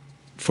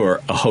 for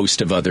a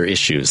host of other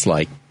issues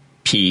like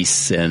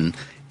peace and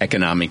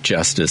economic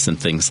justice and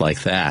things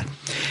like that.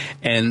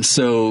 And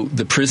so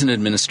the prison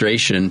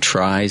administration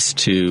tries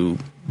to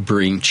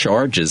bring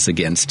charges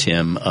against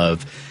him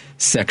of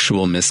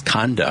sexual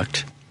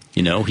misconduct.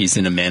 He's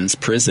in a men's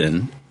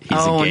prison. He's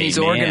a gay and he's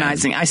man.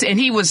 Organizing. I see. And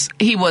he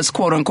was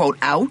quote unquote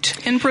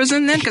out in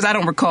prison then, because I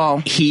don't recall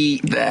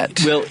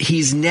that. Well,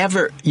 he's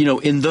never.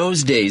 In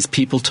those days,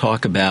 people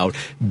talk about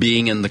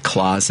being in the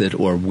closet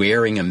or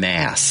wearing a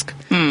mask.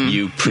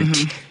 You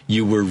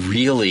were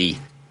really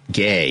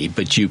gay,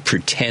 but you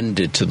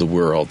pretended to the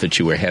world that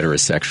you were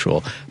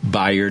heterosexual.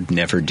 Bayard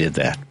never did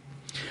that.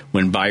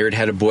 When Bayard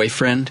had a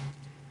boyfriend,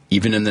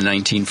 even in the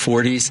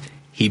 1940s,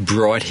 he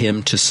brought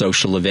him to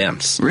social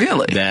events.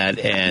 Really?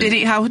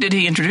 How did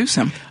he introduce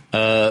him?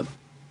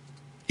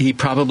 He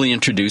probably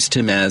introduced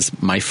him as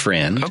my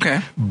friend. Okay.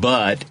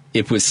 But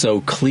it was so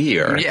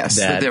clear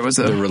that there was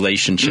the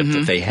relationship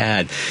that they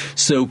had.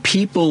 So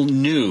people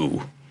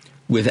knew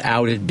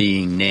without it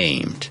being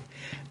named.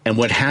 And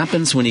what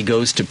happens when he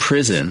goes to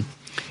prison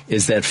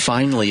is that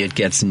finally it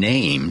gets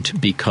named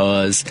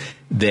because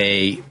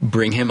they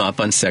bring him up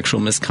on sexual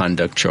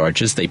misconduct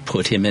charges. They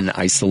put him in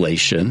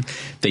isolation.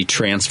 They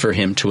transfer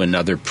him to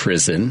another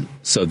prison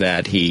so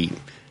that he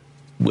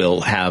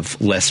will have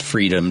less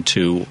freedom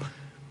to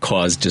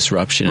cause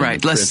disruption in the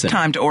prison. Less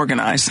time to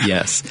organize.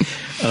 Yes.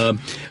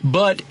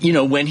 But,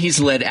 when he's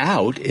let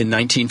out in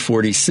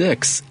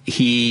 1946,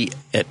 he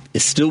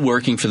is still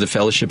working for the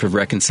Fellowship of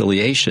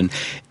Reconciliation,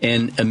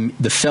 and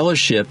the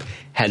fellowship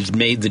had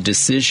made the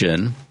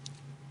decision,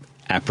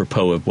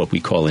 apropos of what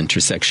we call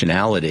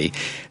intersectionality,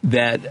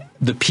 that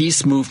the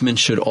peace movement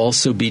should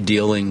also be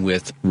dealing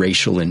with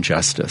racial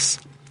injustice,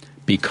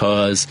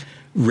 because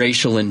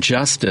racial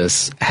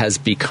injustice has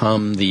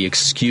become the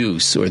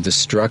excuse or the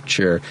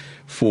structure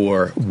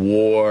for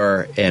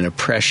war and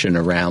oppression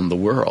around the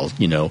world.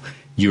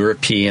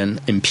 European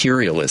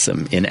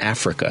imperialism in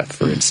Africa,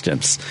 for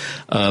instance.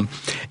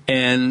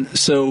 And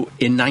so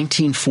in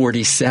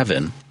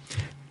 1947,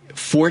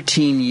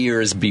 14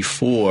 years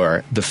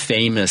before the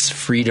famous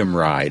freedom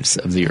rides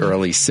of the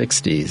early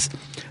 60s,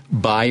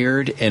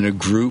 Bayard and a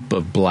group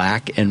of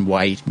black and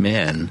white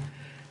men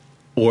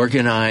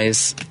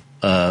organize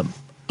a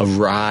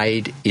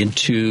ride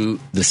into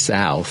the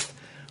South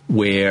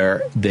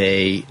where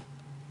they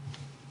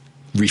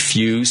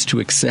refuse to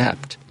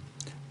accept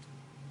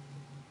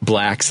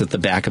blacks at the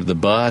back of the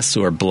bus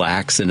or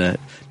blacks in a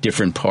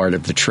different part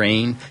of the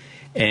train.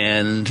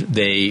 And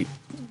they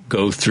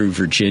go through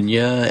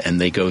Virginia and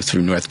they go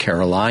through North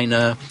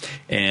Carolina.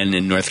 And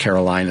in North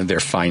Carolina, they're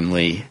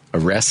finally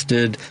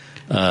arrested.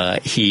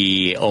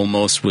 He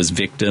almost was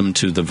victim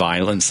to the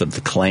violence of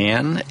the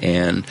Klan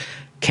and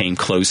came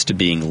close to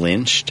being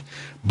lynched.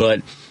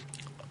 But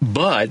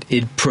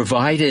it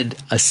provided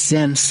a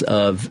sense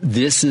of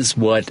this is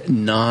what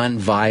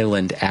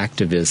nonviolent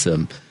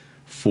activism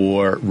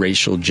for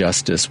racial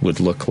justice would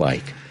look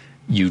like.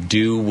 You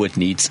do what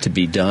needs to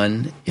be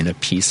done in a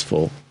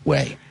peaceful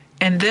way.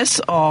 And this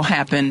all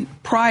happened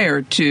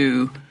prior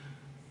to,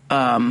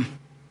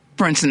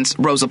 for instance,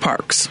 Rosa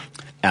Parks.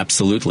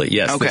 Absolutely,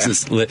 yes. Okay. This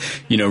is,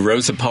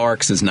 Rosa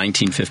Parks is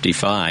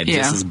 1955. Yeah.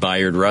 This is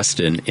Bayard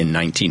Rustin in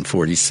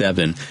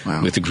 1947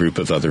 with a group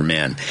of other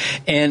men.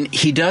 And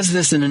he does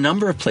this in a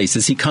number of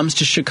places. He comes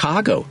to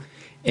Chicago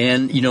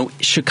And,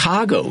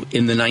 Chicago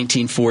in the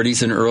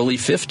 1940s and early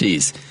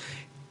 50s,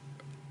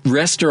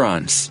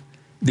 restaurants,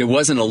 there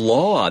wasn't a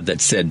law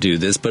that said do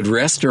this, but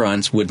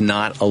restaurants would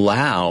not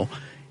allow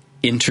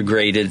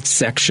integrated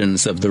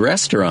sections of the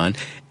restaurant,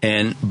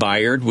 and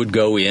Bayard would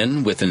go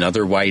in with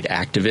another white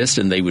activist,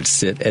 and they would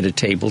sit at a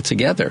table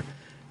together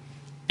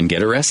and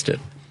get arrested.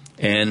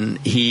 And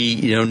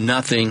he,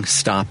 nothing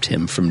stopped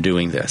him from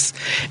doing this.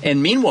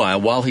 And meanwhile,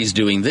 while he's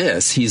doing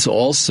this, he's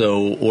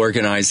also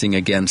organizing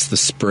against the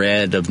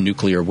spread of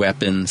nuclear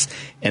weapons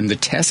and the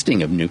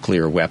testing of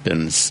nuclear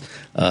weapons.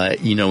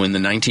 In the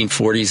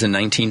 1940s and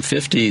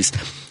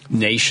 1950s,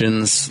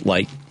 nations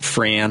like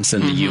France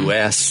and the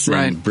U.S.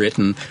 and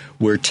Britain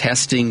were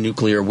testing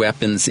nuclear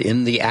weapons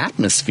in the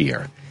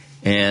atmosphere.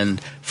 And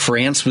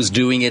France was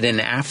doing it in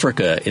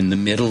Africa, in the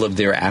middle of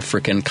their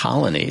African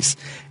colonies.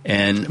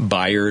 And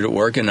Bayard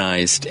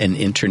organized an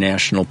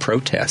international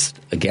protest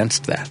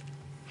against that.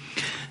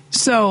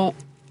 So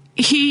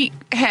he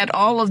had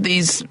all of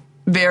these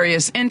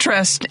various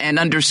interests and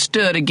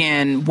understood,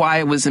 again, why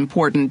it was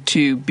important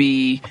to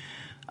be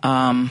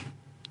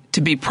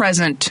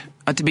present,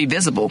 to be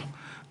visible,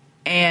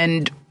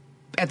 and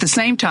at the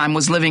same time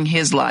was living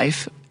his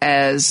life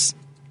as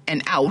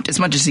an out, as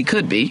much as he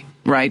could be,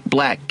 right,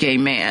 black, gay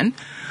man.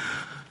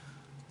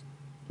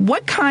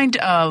 What kind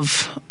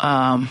of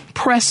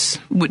press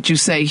would you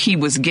say he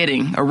was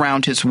getting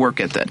around his work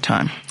at that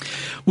time?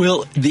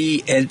 Well,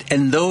 those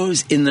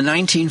in the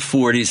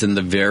 1940s and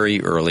the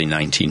very early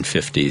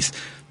 1950s,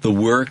 the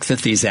work that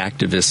these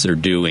activists are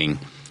doing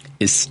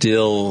is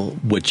still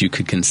what you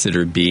could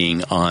consider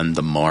being on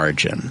the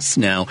margins.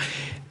 Now,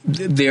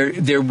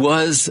 there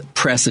was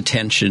press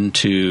attention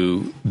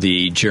to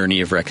the Journey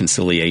of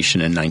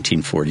Reconciliation in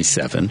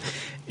 1947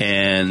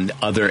 and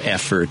other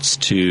efforts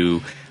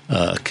to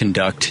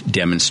conduct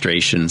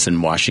demonstrations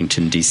in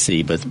Washington,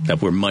 D.C., but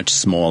that were much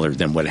smaller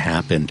than what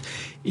happened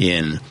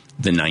in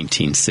the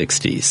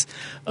 1960s.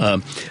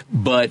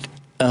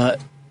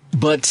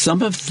 But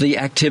some of the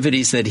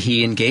activities that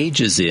he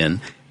engages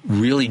in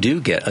really do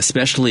get,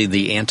 especially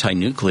the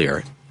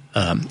anti-nuclear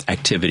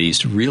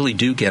activities, really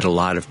do get a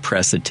lot of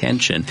press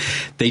attention.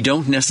 They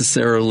don't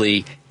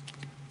necessarily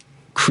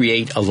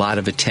create a lot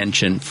of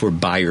attention for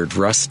Bayard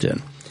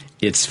Rustin.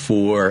 It's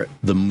for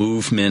the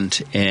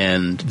movement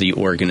and the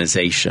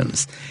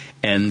organizations.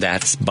 And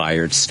that's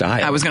Bayard's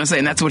style. I was going to say,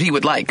 and that's what he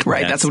would like,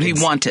 right? That's what he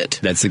wanted.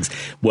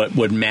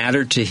 What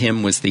mattered to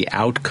him was the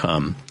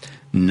outcome,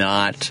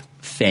 not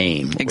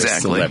fame or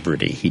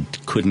celebrity. He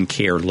couldn't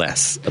care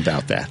less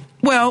about that.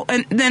 Well,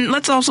 and then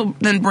let's also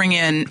then bring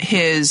in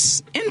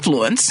his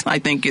influence, I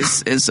think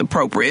is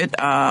appropriate,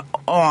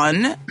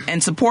 on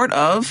and support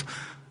of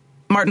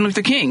Martin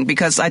Luther King,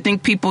 because I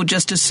think people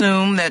just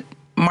assume that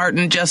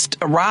Martin just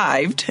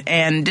arrived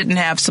and didn't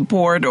have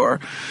support or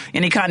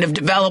any kind of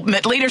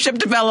leadership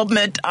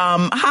development.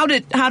 How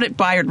did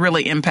Bayard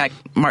really impact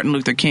Martin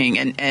Luther King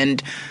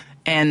and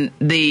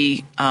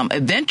the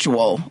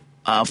eventual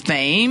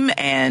fame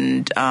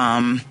and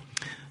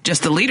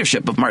just the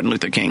leadership of Martin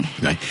Luther King?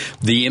 Right.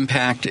 The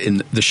impact,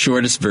 in the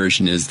shortest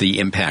version, is the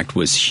impact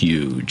was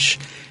huge.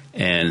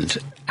 And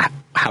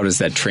how does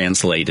that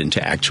translate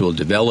into actual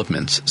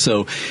developments?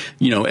 So,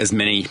 as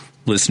many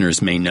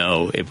listeners may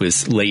know, it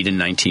was late in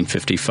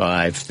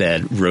 1955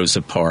 that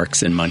Rosa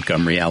Parks in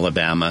Montgomery,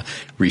 Alabama,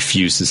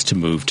 refuses to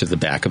move to the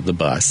back of the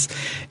bus.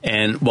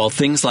 And while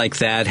things like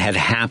that had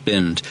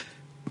happened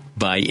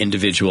by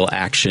individual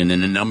action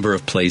in a number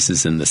of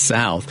places in the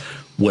South,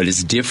 what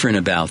is different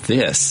about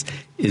this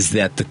is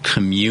that the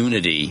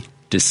community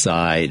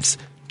decides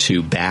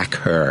to back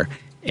her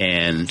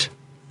and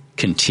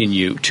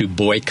continue to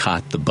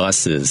boycott the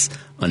buses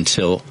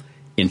until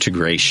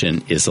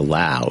integration is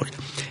allowed.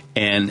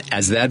 And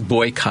as that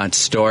boycott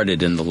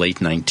started in late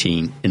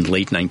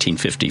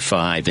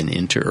 1955 and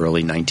into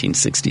early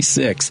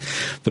 1966,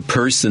 the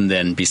person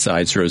then,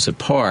 besides Rosa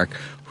Parks,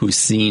 who's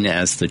seen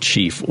as the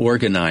chief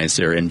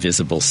organizer and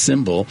visible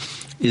symbol,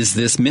 is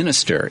this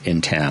minister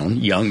in town,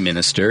 young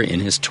minister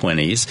in his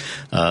 20s,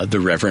 the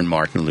Reverend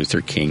Martin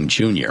Luther King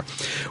Jr.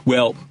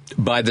 Well,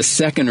 by the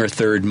second or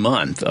third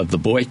month of the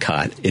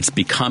boycott, it's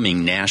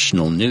becoming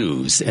national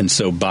news. And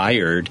so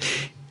Bayard,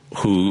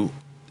 who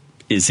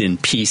is in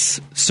peace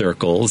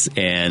circles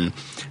and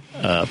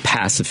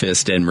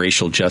pacifist and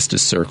racial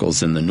justice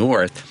circles in the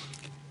North,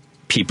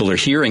 people are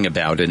hearing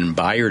about it, and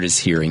Bayard is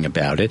hearing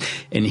about it,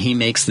 and he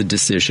makes the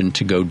decision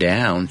to go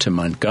down to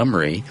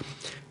Montgomery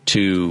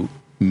to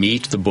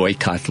meet the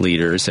boycott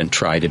leaders and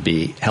try to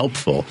be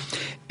helpful.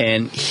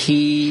 And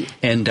he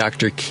and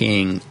Dr.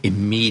 King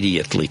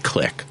immediately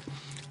click.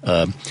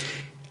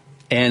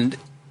 And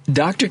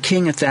Dr.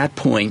 King, at that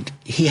point,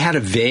 he had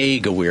a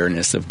vague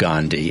awareness of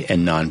Gandhi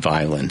and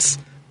nonviolence,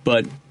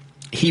 but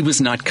he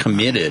was not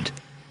committed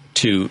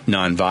to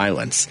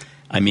nonviolence.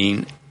 I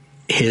mean,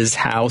 his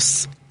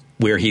house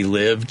where he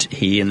lived,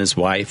 he and his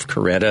wife,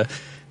 Coretta,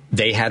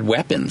 they had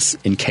weapons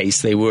in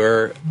case they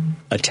were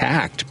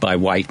attacked by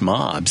white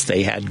mobs.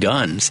 They had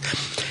guns.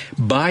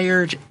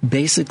 Bayard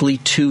basically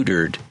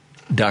tutored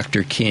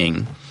Dr.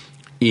 King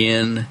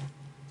in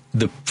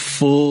the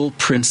full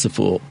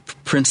principles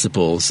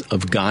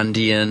of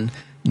Gandhian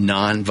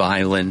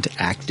nonviolent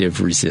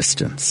active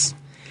resistance.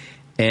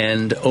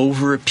 And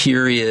over a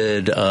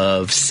period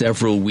of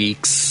several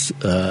weeks,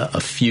 a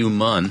few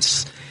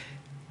months,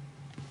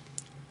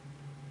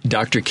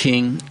 Dr.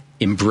 King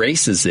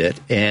embraces it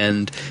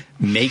and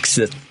makes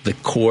it the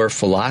core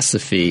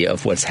philosophy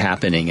of what's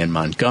happening in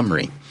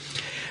Montgomery.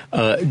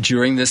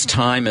 During this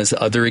time, as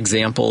other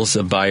examples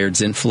of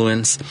Bayard's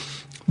influence,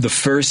 the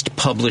first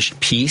published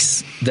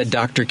piece that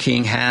Dr.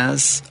 King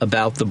has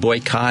about the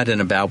boycott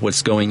and about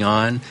what's going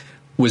on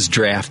was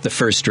the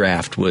first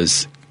draft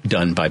was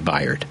done by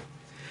Bayard.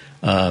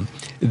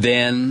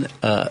 Then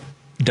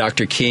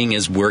Dr. King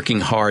is working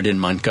hard in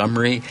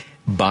Montgomery.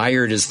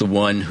 Bayard is the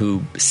one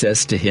who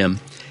says to him,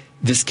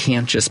 this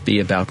can't just be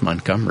about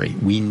Montgomery.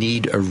 We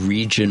need a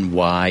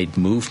region-wide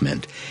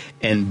movement.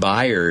 And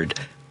Bayard,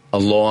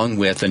 along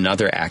with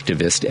another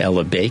activist,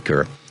 Ella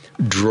Baker,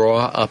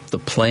 draw up the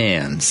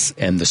plans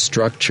and the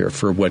structure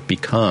for what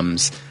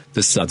becomes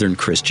the Southern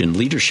Christian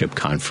Leadership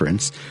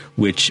Conference,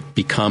 which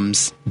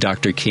becomes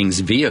Dr. King's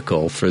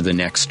vehicle for the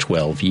next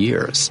 12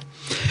 years.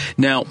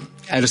 Now,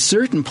 at a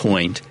certain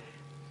point,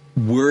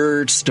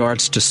 word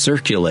starts to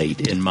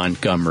circulate in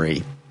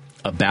Montgomery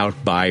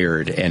about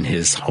Bayard and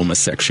his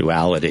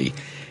homosexuality,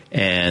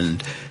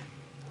 and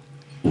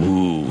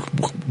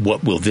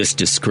what will this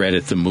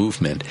discredit the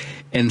movement?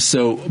 And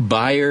so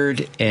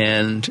Bayard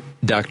and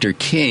Dr.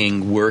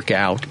 King work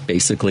out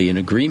basically an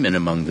agreement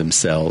among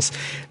themselves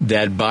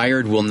that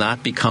Bayard will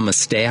not become a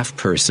staff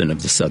person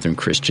of the Southern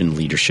Christian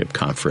Leadership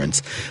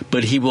Conference,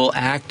 but he will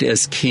act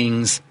as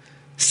King's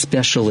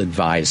special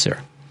advisor.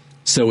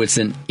 So it's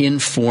an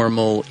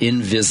informal,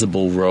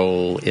 invisible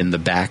role in the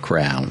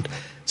background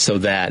so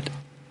that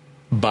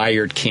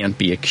Bayard can't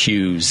be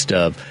accused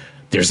of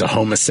there's a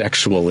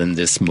homosexual in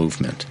this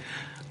movement.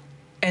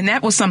 And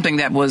that was something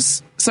that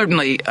was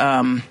certainly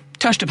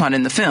touched upon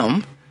in the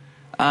film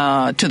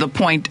to the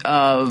point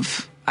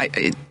of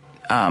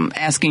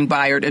asking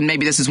Bayard, and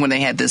maybe this is when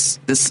they had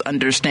this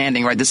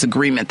understanding, right, this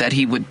agreement that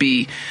he would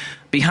be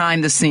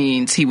behind the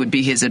scenes, he would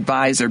be his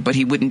advisor, but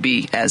he wouldn't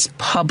be as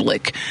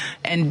public.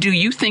 And do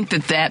you think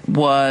that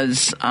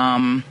was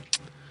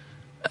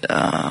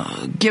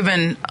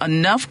given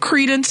enough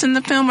credence in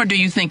the film, or do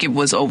you think it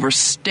was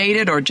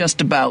overstated, or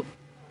just about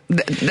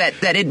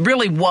that it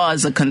really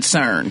was a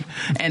concern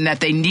and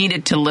that they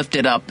needed to lift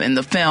it up in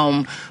the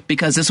film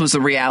because this was the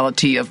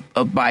reality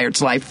of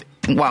Bayard's life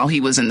while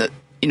he was in the,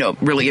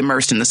 really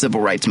immersed in the civil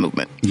rights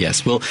movement?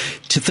 Yes. Well,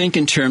 to think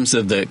in terms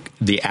of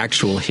the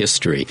actual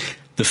history,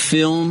 the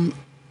film,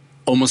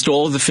 almost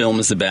all of the film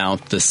is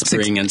about the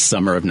spring and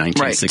summer of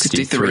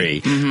 1963,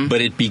 right, 63.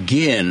 But it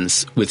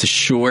begins with a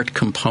short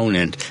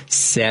component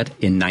set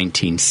in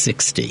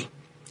 1960.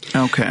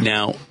 Okay.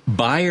 Now,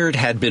 Bayard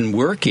had been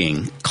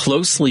working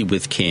closely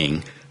with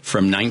King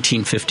from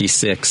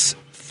 1956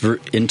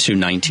 into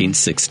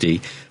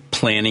 1960,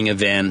 planning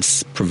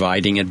events,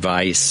 providing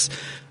advice.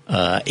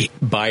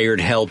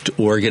 Bayard helped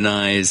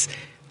organize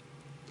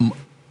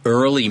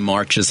early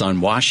marches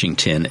on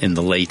Washington in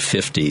the late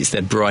 50s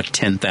that brought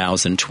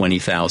 10,000,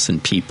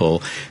 20,000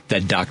 people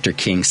that Dr.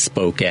 King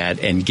spoke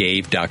at and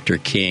gave Dr.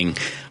 King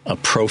a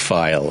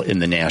profile in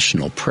the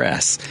national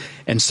press.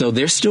 And so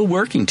they're still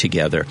working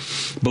together.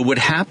 But what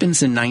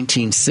happens in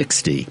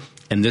 1960,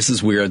 and this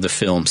is where the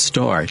film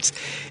starts,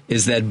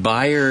 is that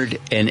Bayard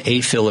and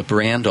A. Philip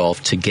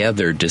Randolph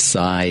together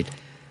decide,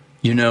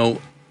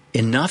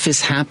 enough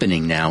is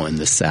happening now in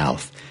the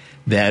South,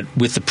 that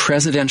with the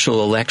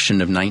presidential election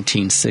of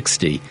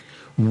 1960,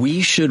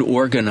 we should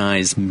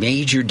organize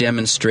major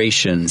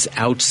demonstrations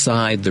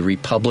outside the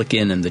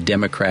Republican and the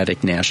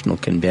Democratic National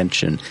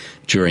Convention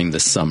during the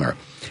summer.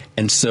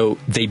 And so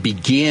they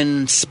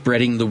begin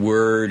spreading the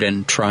word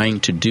and trying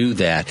to do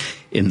that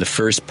in the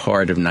first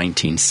part of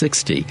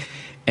 1960.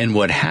 And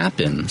what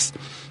happens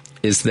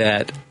is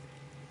that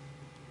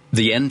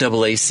the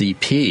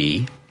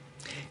NAACP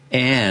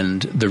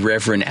and the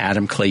Reverend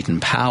Adam Clayton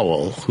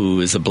Powell,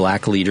 who is a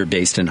black leader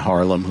based in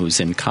Harlem who's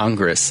in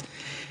Congress,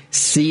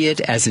 see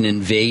it as an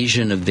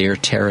invasion of their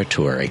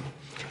territory.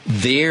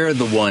 They're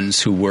the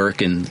ones who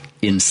work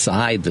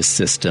inside the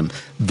system.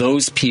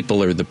 Those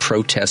people are the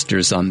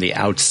protesters on the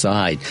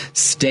outside.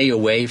 Stay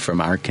away from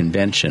our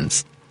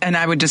conventions. And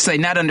I would just say,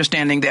 not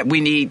understanding that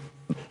we need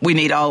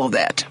all of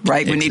that,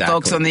 right? Exactly. We need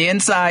folks on the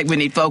inside. We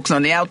need folks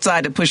on the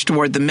outside to push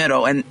toward the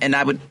middle. And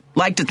I would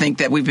like to think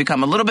that we've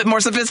become a little bit more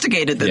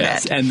sophisticated than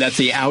that. And that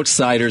the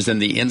outsiders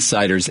and the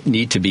insiders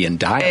need to be in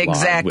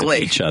dialogue with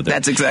each other.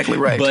 That's exactly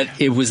right. But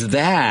it was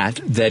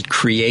that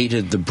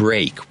created the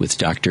break with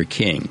Dr.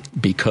 King,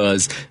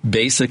 because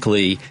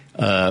basically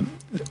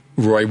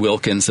Roy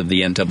Wilkins of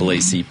the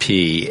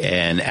NAACP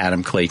and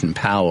Adam Clayton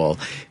Powell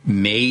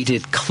made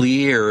it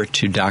clear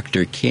to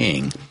Dr.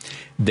 King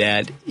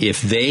that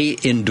if he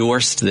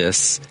endorsed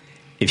this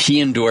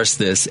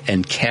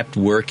and kept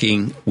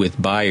working with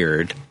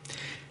Bayard,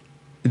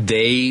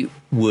 they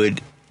would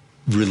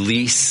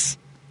release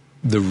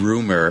the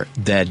rumor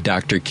that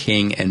Dr.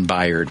 King and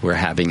Bayard were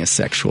having a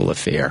sexual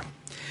affair.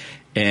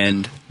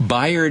 And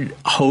Bayard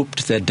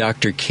hoped that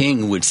Dr.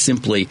 King would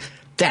simply,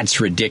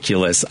 that's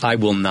ridiculous, I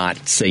will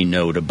not say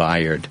no to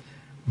Bayard.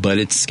 But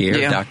it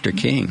scared Dr.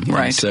 King.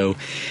 Right.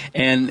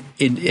 And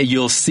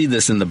you'll see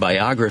this in the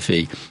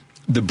biography.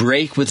 The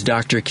break with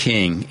Dr.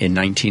 King in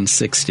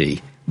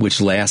 1960, which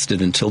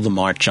lasted until the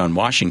March on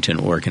Washington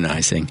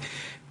organizing,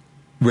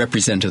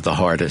 represented the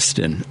hardest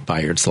in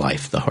Bayard's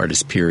life, the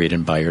hardest period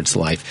in Bayard's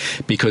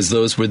life, because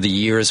those were the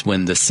years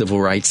when the civil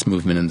rights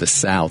movement in the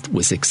South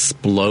was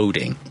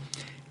exploding.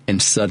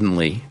 And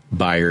suddenly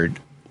Bayard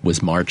was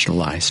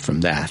marginalized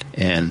from that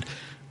and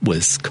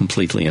was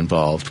completely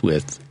involved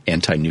with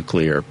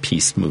anti-nuclear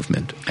peace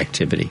movement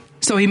activity.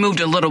 So he moved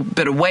a little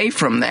bit away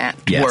from that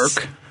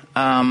work,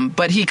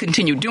 but he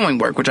continued doing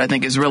work, which I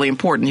think is really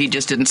important. He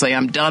just didn't say,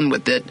 I'm done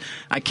with it.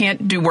 I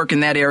can't do work in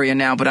that area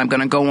now, but I'm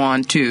going to go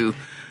on to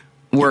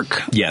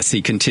work. Yes,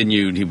 he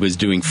continued. He was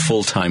doing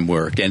full-time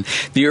work. And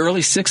the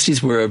early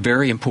 60s were a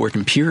very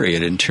important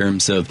period in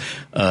terms of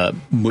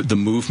the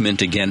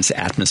movement against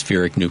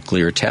atmospheric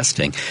nuclear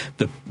testing.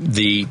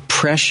 The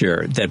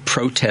pressure that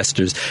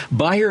protesters...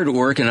 Bayard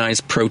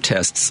organized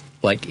protests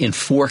like in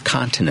 4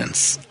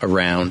 continents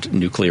around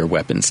nuclear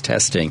weapons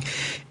testing.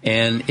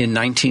 And in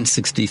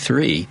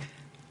 1963,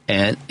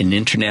 an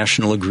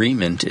international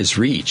agreement is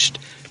reached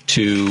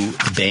to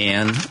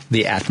ban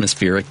the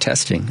atmospheric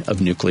testing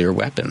of nuclear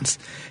weapons.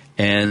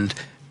 And,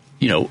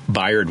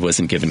 Bayard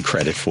wasn't given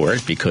credit for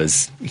it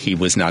because he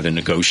was not a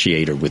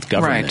negotiator with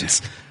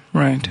governments.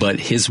 Right. But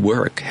his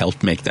work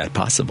helped make that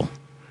possible.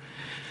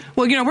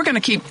 Well, we're going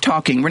to keep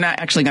talking. We're not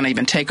actually going to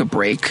even take a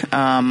break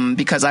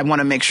because I want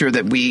to make sure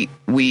that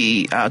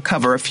we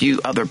cover a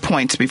few other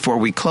points before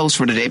we close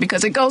for today,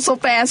 because it goes so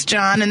fast,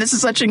 John, and this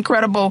is such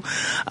incredible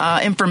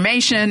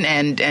information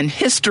and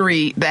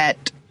history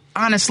that,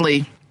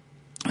 honestly,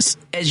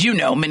 as you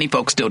know, many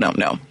folks still don't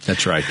know.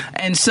 That's right.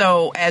 And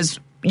so as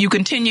you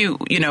continue,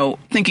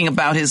 thinking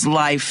about his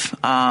life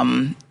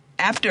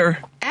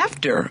after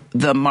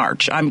the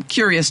march, I'm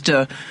curious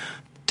to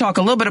talk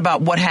a little bit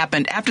about what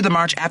happened after the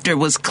march, after it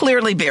was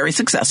clearly very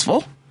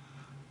successful.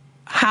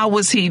 How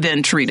was he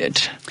then treated?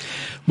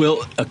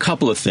 Well, a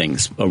couple of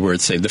things I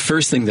would say. The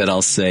first thing that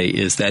I'll say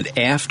is that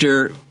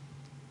after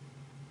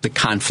the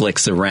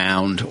conflicts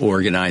around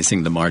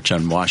organizing the March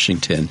on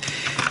Washington,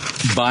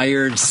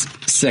 Bayard's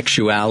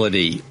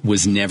sexuality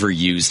was never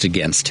used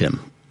against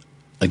him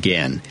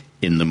again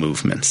in the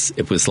movements.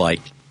 It was like,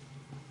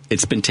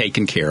 it's been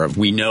taken care of.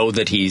 We know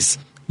that he's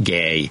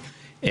gay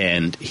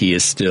and he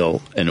is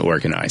still an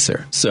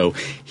organizer. So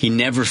he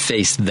never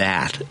faced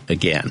that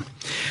again.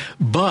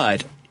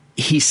 But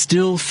he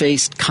still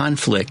faced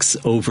conflicts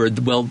over,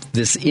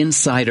 this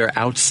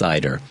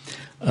insider-outsider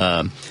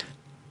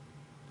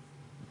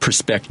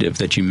perspective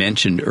that you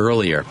mentioned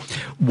earlier.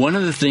 One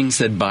of the things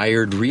that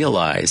Bayard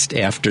realized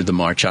after the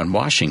March on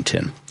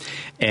Washington,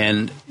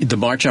 and the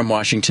March on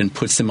Washington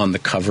puts him on the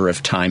cover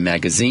of Time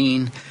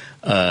magazine.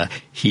 I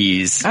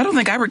don't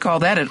think I recall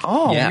that at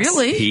all. Yes,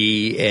 really?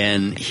 He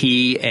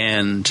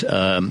and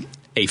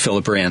A.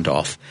 Philip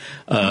Randolph.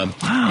 Wow.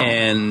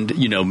 And,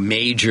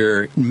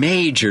 major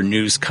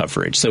news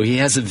coverage. So he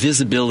has a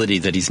visibility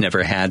that he's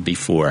never had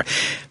before.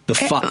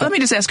 Let me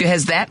just ask you,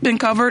 has that been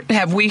covered?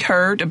 Have we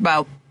heard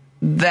about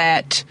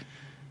that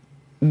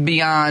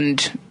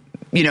beyond,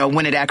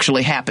 when it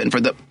actually happened, for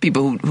the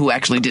people who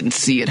actually didn't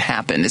see it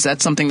happen? Is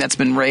that something that's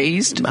been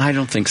raised? I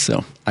don't think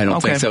so. I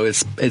don't think so.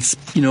 It's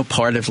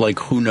part of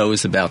who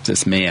knows about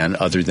this man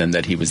other than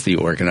that he was the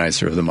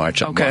organizer of the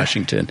March on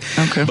Washington.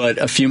 Okay. But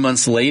a few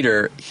months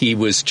later, he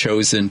was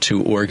chosen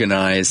to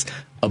organize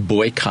a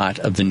boycott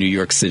of the New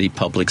York City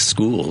public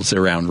schools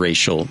around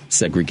racial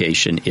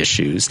segregation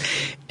issues.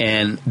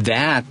 And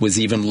that was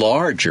even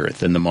larger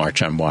than the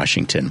March on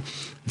Washington.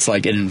 It's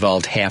like it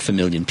involved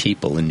 500,000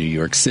 people in New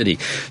York City.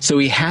 So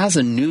he has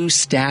a new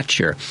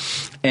stature.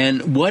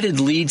 And what it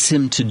leads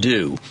him to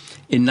do,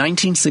 in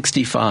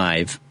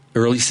 1965,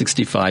 early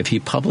 65, he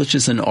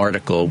publishes an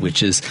article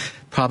which is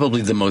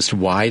probably the most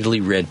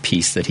widely read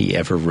piece that he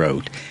ever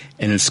wrote.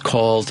 And it's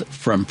called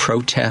From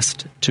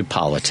Protest to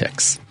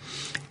Politics.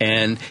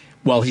 And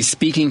while he's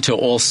speaking to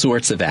all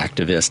sorts of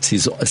activists,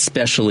 he's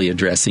especially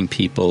addressing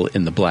people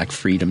in the Black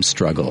freedom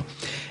struggle.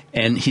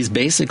 And he's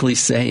basically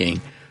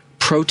saying,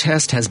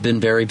 protest has been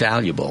very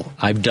valuable.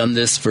 I've done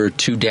this for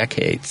 2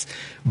 decades.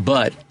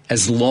 But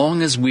as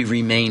long as we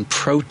remain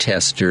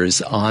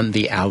protesters on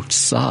the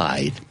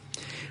outside,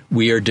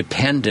 we are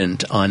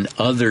dependent on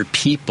other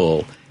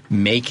people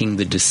making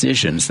the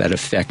decisions that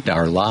affect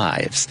our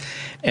lives.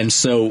 And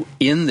so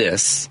in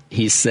this,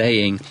 he's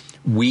saying,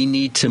 we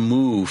need to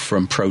move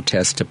from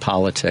protest to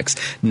politics,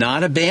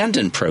 not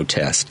abandon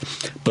protest,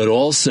 but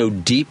also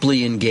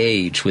deeply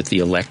engage with the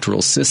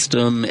electoral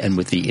system and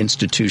with the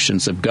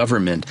institutions of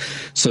government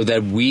so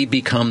that we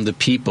become the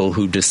people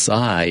who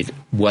decide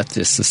what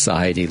this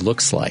society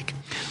looks like.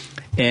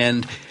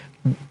 And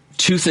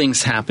 2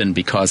 things happen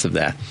because of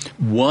that.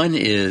 One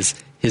is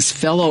his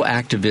fellow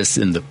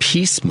activists in the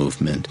peace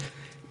movement,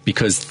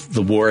 because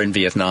the war in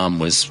Vietnam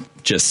was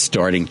just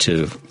starting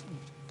to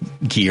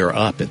gear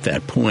up at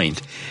that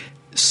point,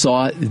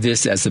 saw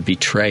this as a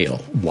betrayal.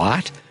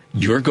 What?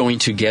 You're going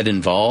to get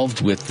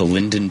involved with the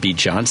Lyndon B.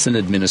 Johnson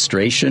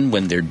administration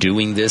when they're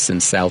doing this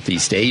in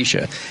Southeast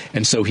Asia.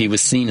 And so he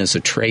was seen as a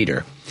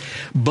traitor.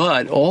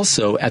 But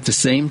also, at the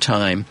same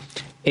time,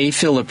 A.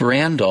 Philip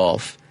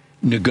Randolph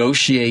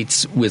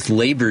negotiates with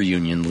labor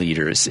union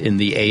leaders in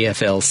the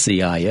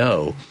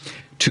AFL-CIO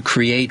to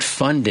create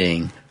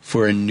funding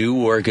for a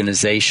new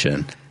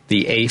organization,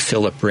 the A.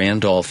 Philip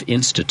Randolph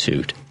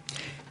Institute,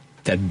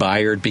 that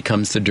Bayard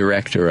becomes the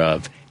director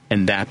of,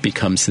 and that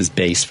becomes his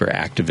base for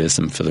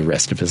activism for the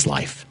rest of his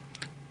life.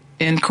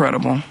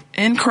 Incredible.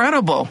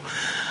 Incredible.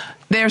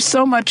 There's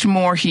so much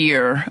more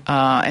here,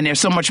 and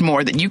there's so much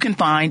more that you can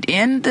find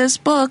in this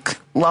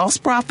book,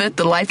 Lost Prophet,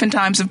 The Life and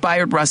Times of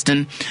Bayard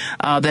Rustin,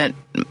 that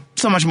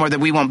so much more that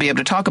we won't be able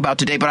to talk about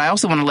today. But I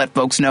also want to let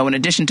folks know, in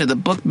addition to the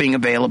book being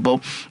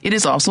available, it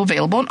is also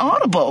available on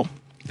Audible.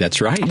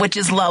 That's right. Which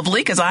is lovely,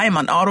 because I am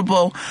an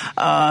Audible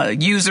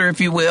user, if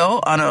you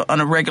will, on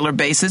a regular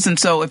basis. And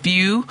so if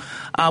you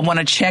want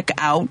to check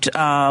out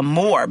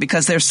more,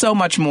 because there's so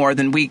much more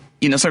than we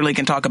certainly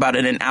can talk about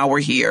in an hour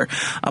here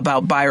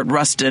about Bayard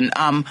Rustin.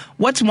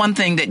 What's one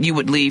thing that you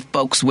would leave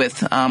folks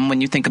with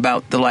when you think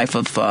about the life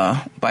of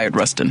Bayard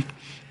Rustin?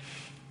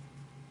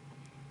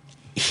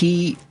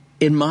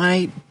 In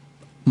my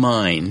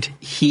mind,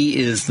 he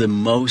is the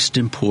most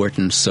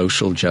important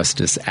social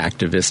justice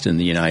activist in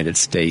the United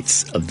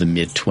States of the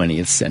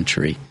mid-20th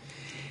century.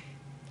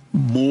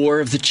 More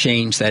of the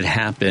change that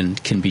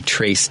happened can be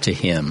traced to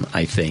him,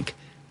 I think,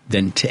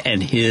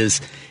 and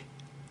his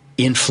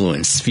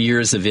influence,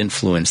 spheres of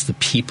influence, the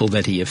people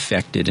that he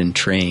affected and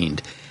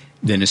trained,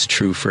 than is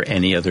true for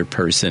any other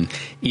person,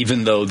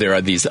 even though there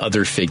are these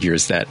other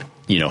figures that,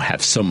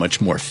 have so much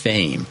more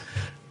fame.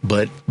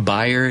 But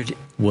Bayard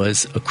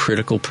was a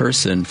critical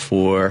person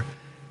for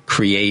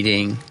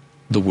creating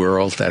the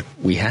world that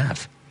we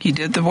have. He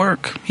did the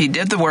work. He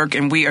did the work,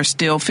 and we are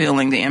still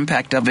feeling the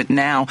impact of it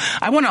now.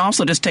 I want to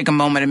also just take a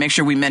moment and make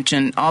sure we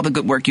mention all the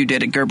good work you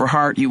did at Gerber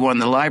Hart. You were on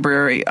the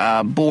library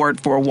board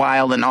for a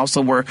while and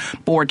also were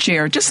board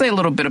chair. Just say a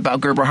little bit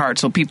about Gerber Hart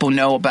so people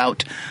know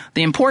about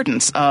the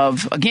importance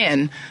of,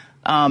 again,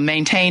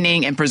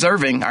 maintaining and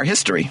preserving our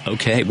history.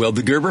 Okay. Well,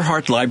 the Gerber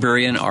Hart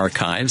Library and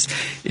Archives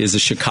is a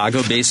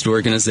Chicago-based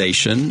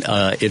organization.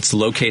 It's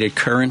located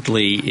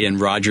currently in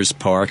Rogers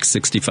Park,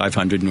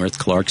 6500 North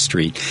Clark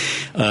Street.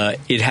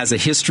 It has a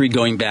history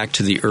going back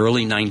to the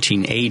early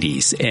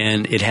 1980s,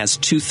 and it has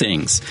two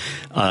things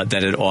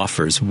that it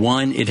offers.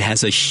 One, it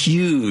has a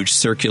huge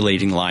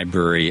circulating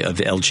library of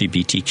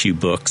LGBTQ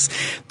books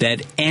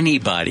that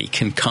anybody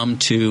can come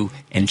to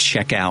and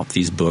check out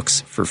these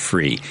books for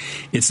free.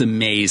 It's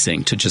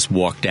amazing to just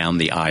walk down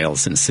the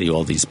aisles and see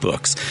all these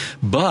books.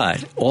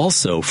 But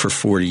also for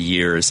 40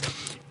 years,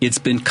 it's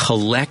been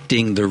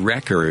collecting the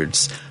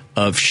records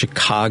of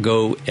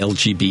Chicago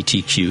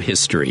LGBTQ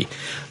history.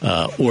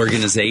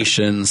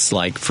 Organizations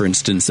like, for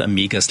instance,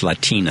 Amigas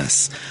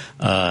Latinas,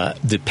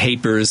 the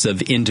papers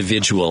of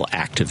individual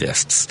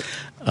activists,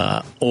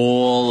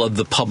 all of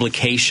the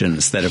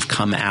publications that have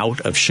come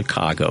out of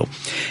Chicago.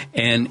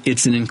 And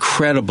it's an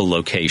incredible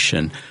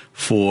location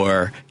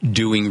for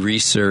doing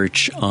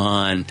research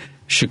on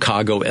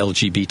Chicago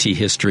LGBT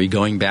history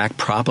going back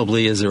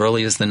probably as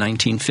early as the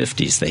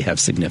 1950s. They have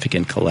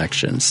significant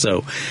collections.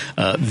 So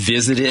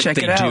visit it. Check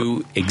they it out.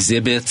 do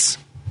exhibits.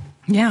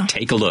 Yeah.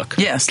 Take a look.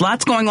 Yes,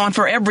 lots going on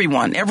for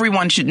everyone.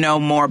 Everyone should know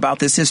more about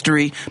this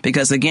history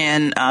because,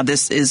 again,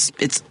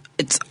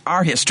 it's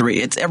our history.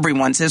 It's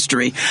everyone's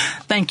history.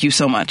 Thank you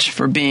so much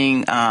for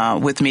being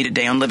with me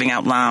today on Living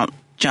Out Loud,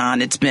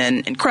 John. It's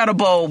been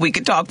incredible. We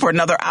could talk for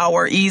another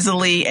hour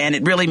easily, and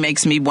it really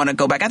makes me want to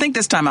go back. I think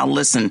this time I'll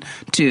listen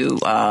to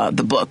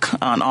the book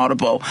on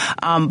Audible.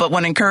 But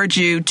want to encourage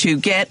you to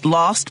get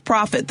Lost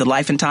Prophet, The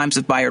Life and Times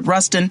of Bayard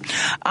Rustin.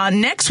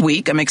 Next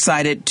week, I'm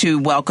excited to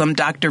welcome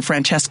Dr.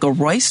 Francesca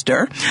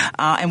Royster,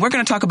 and we're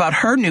going to talk about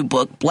her new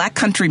book, Black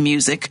Country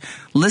Music,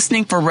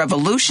 Listening for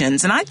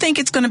Revolutions. And I think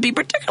it's going to be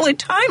particularly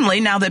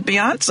timely now that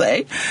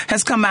Beyonce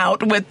has come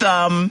out with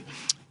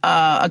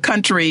a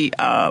country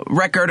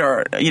record,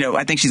 or,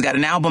 I think she's got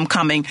an album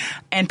coming,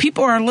 and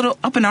people are a little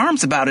up in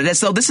arms about it. And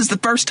so this is the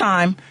first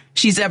time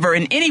she's ever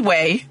in any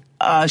way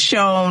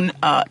shown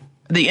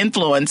the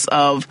influence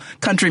of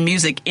country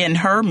music in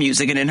her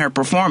music and in her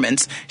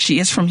performance. She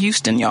is from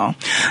Houston, y'all.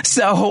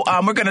 So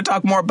we're going to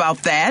talk more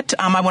about that.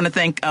 I want to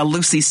thank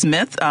Lucy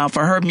Smith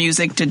for her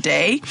music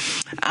today.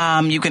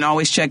 You can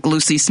always check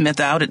Lucy Smith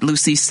out at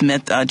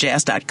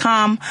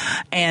lucysmithjazz.com.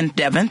 And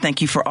Devin,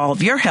 thank you for all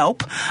of your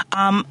help.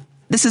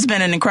 This has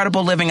been an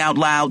incredible Living Out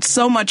Loud.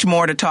 So much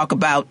more to talk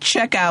about.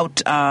 Check out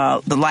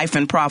The Life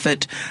and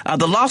Prophet,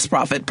 The Lost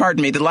Prophet,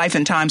 The Life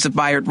and Times of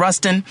Bayard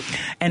Rustin.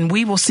 And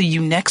we will see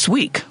you next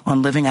week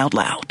on Living Out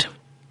Loud.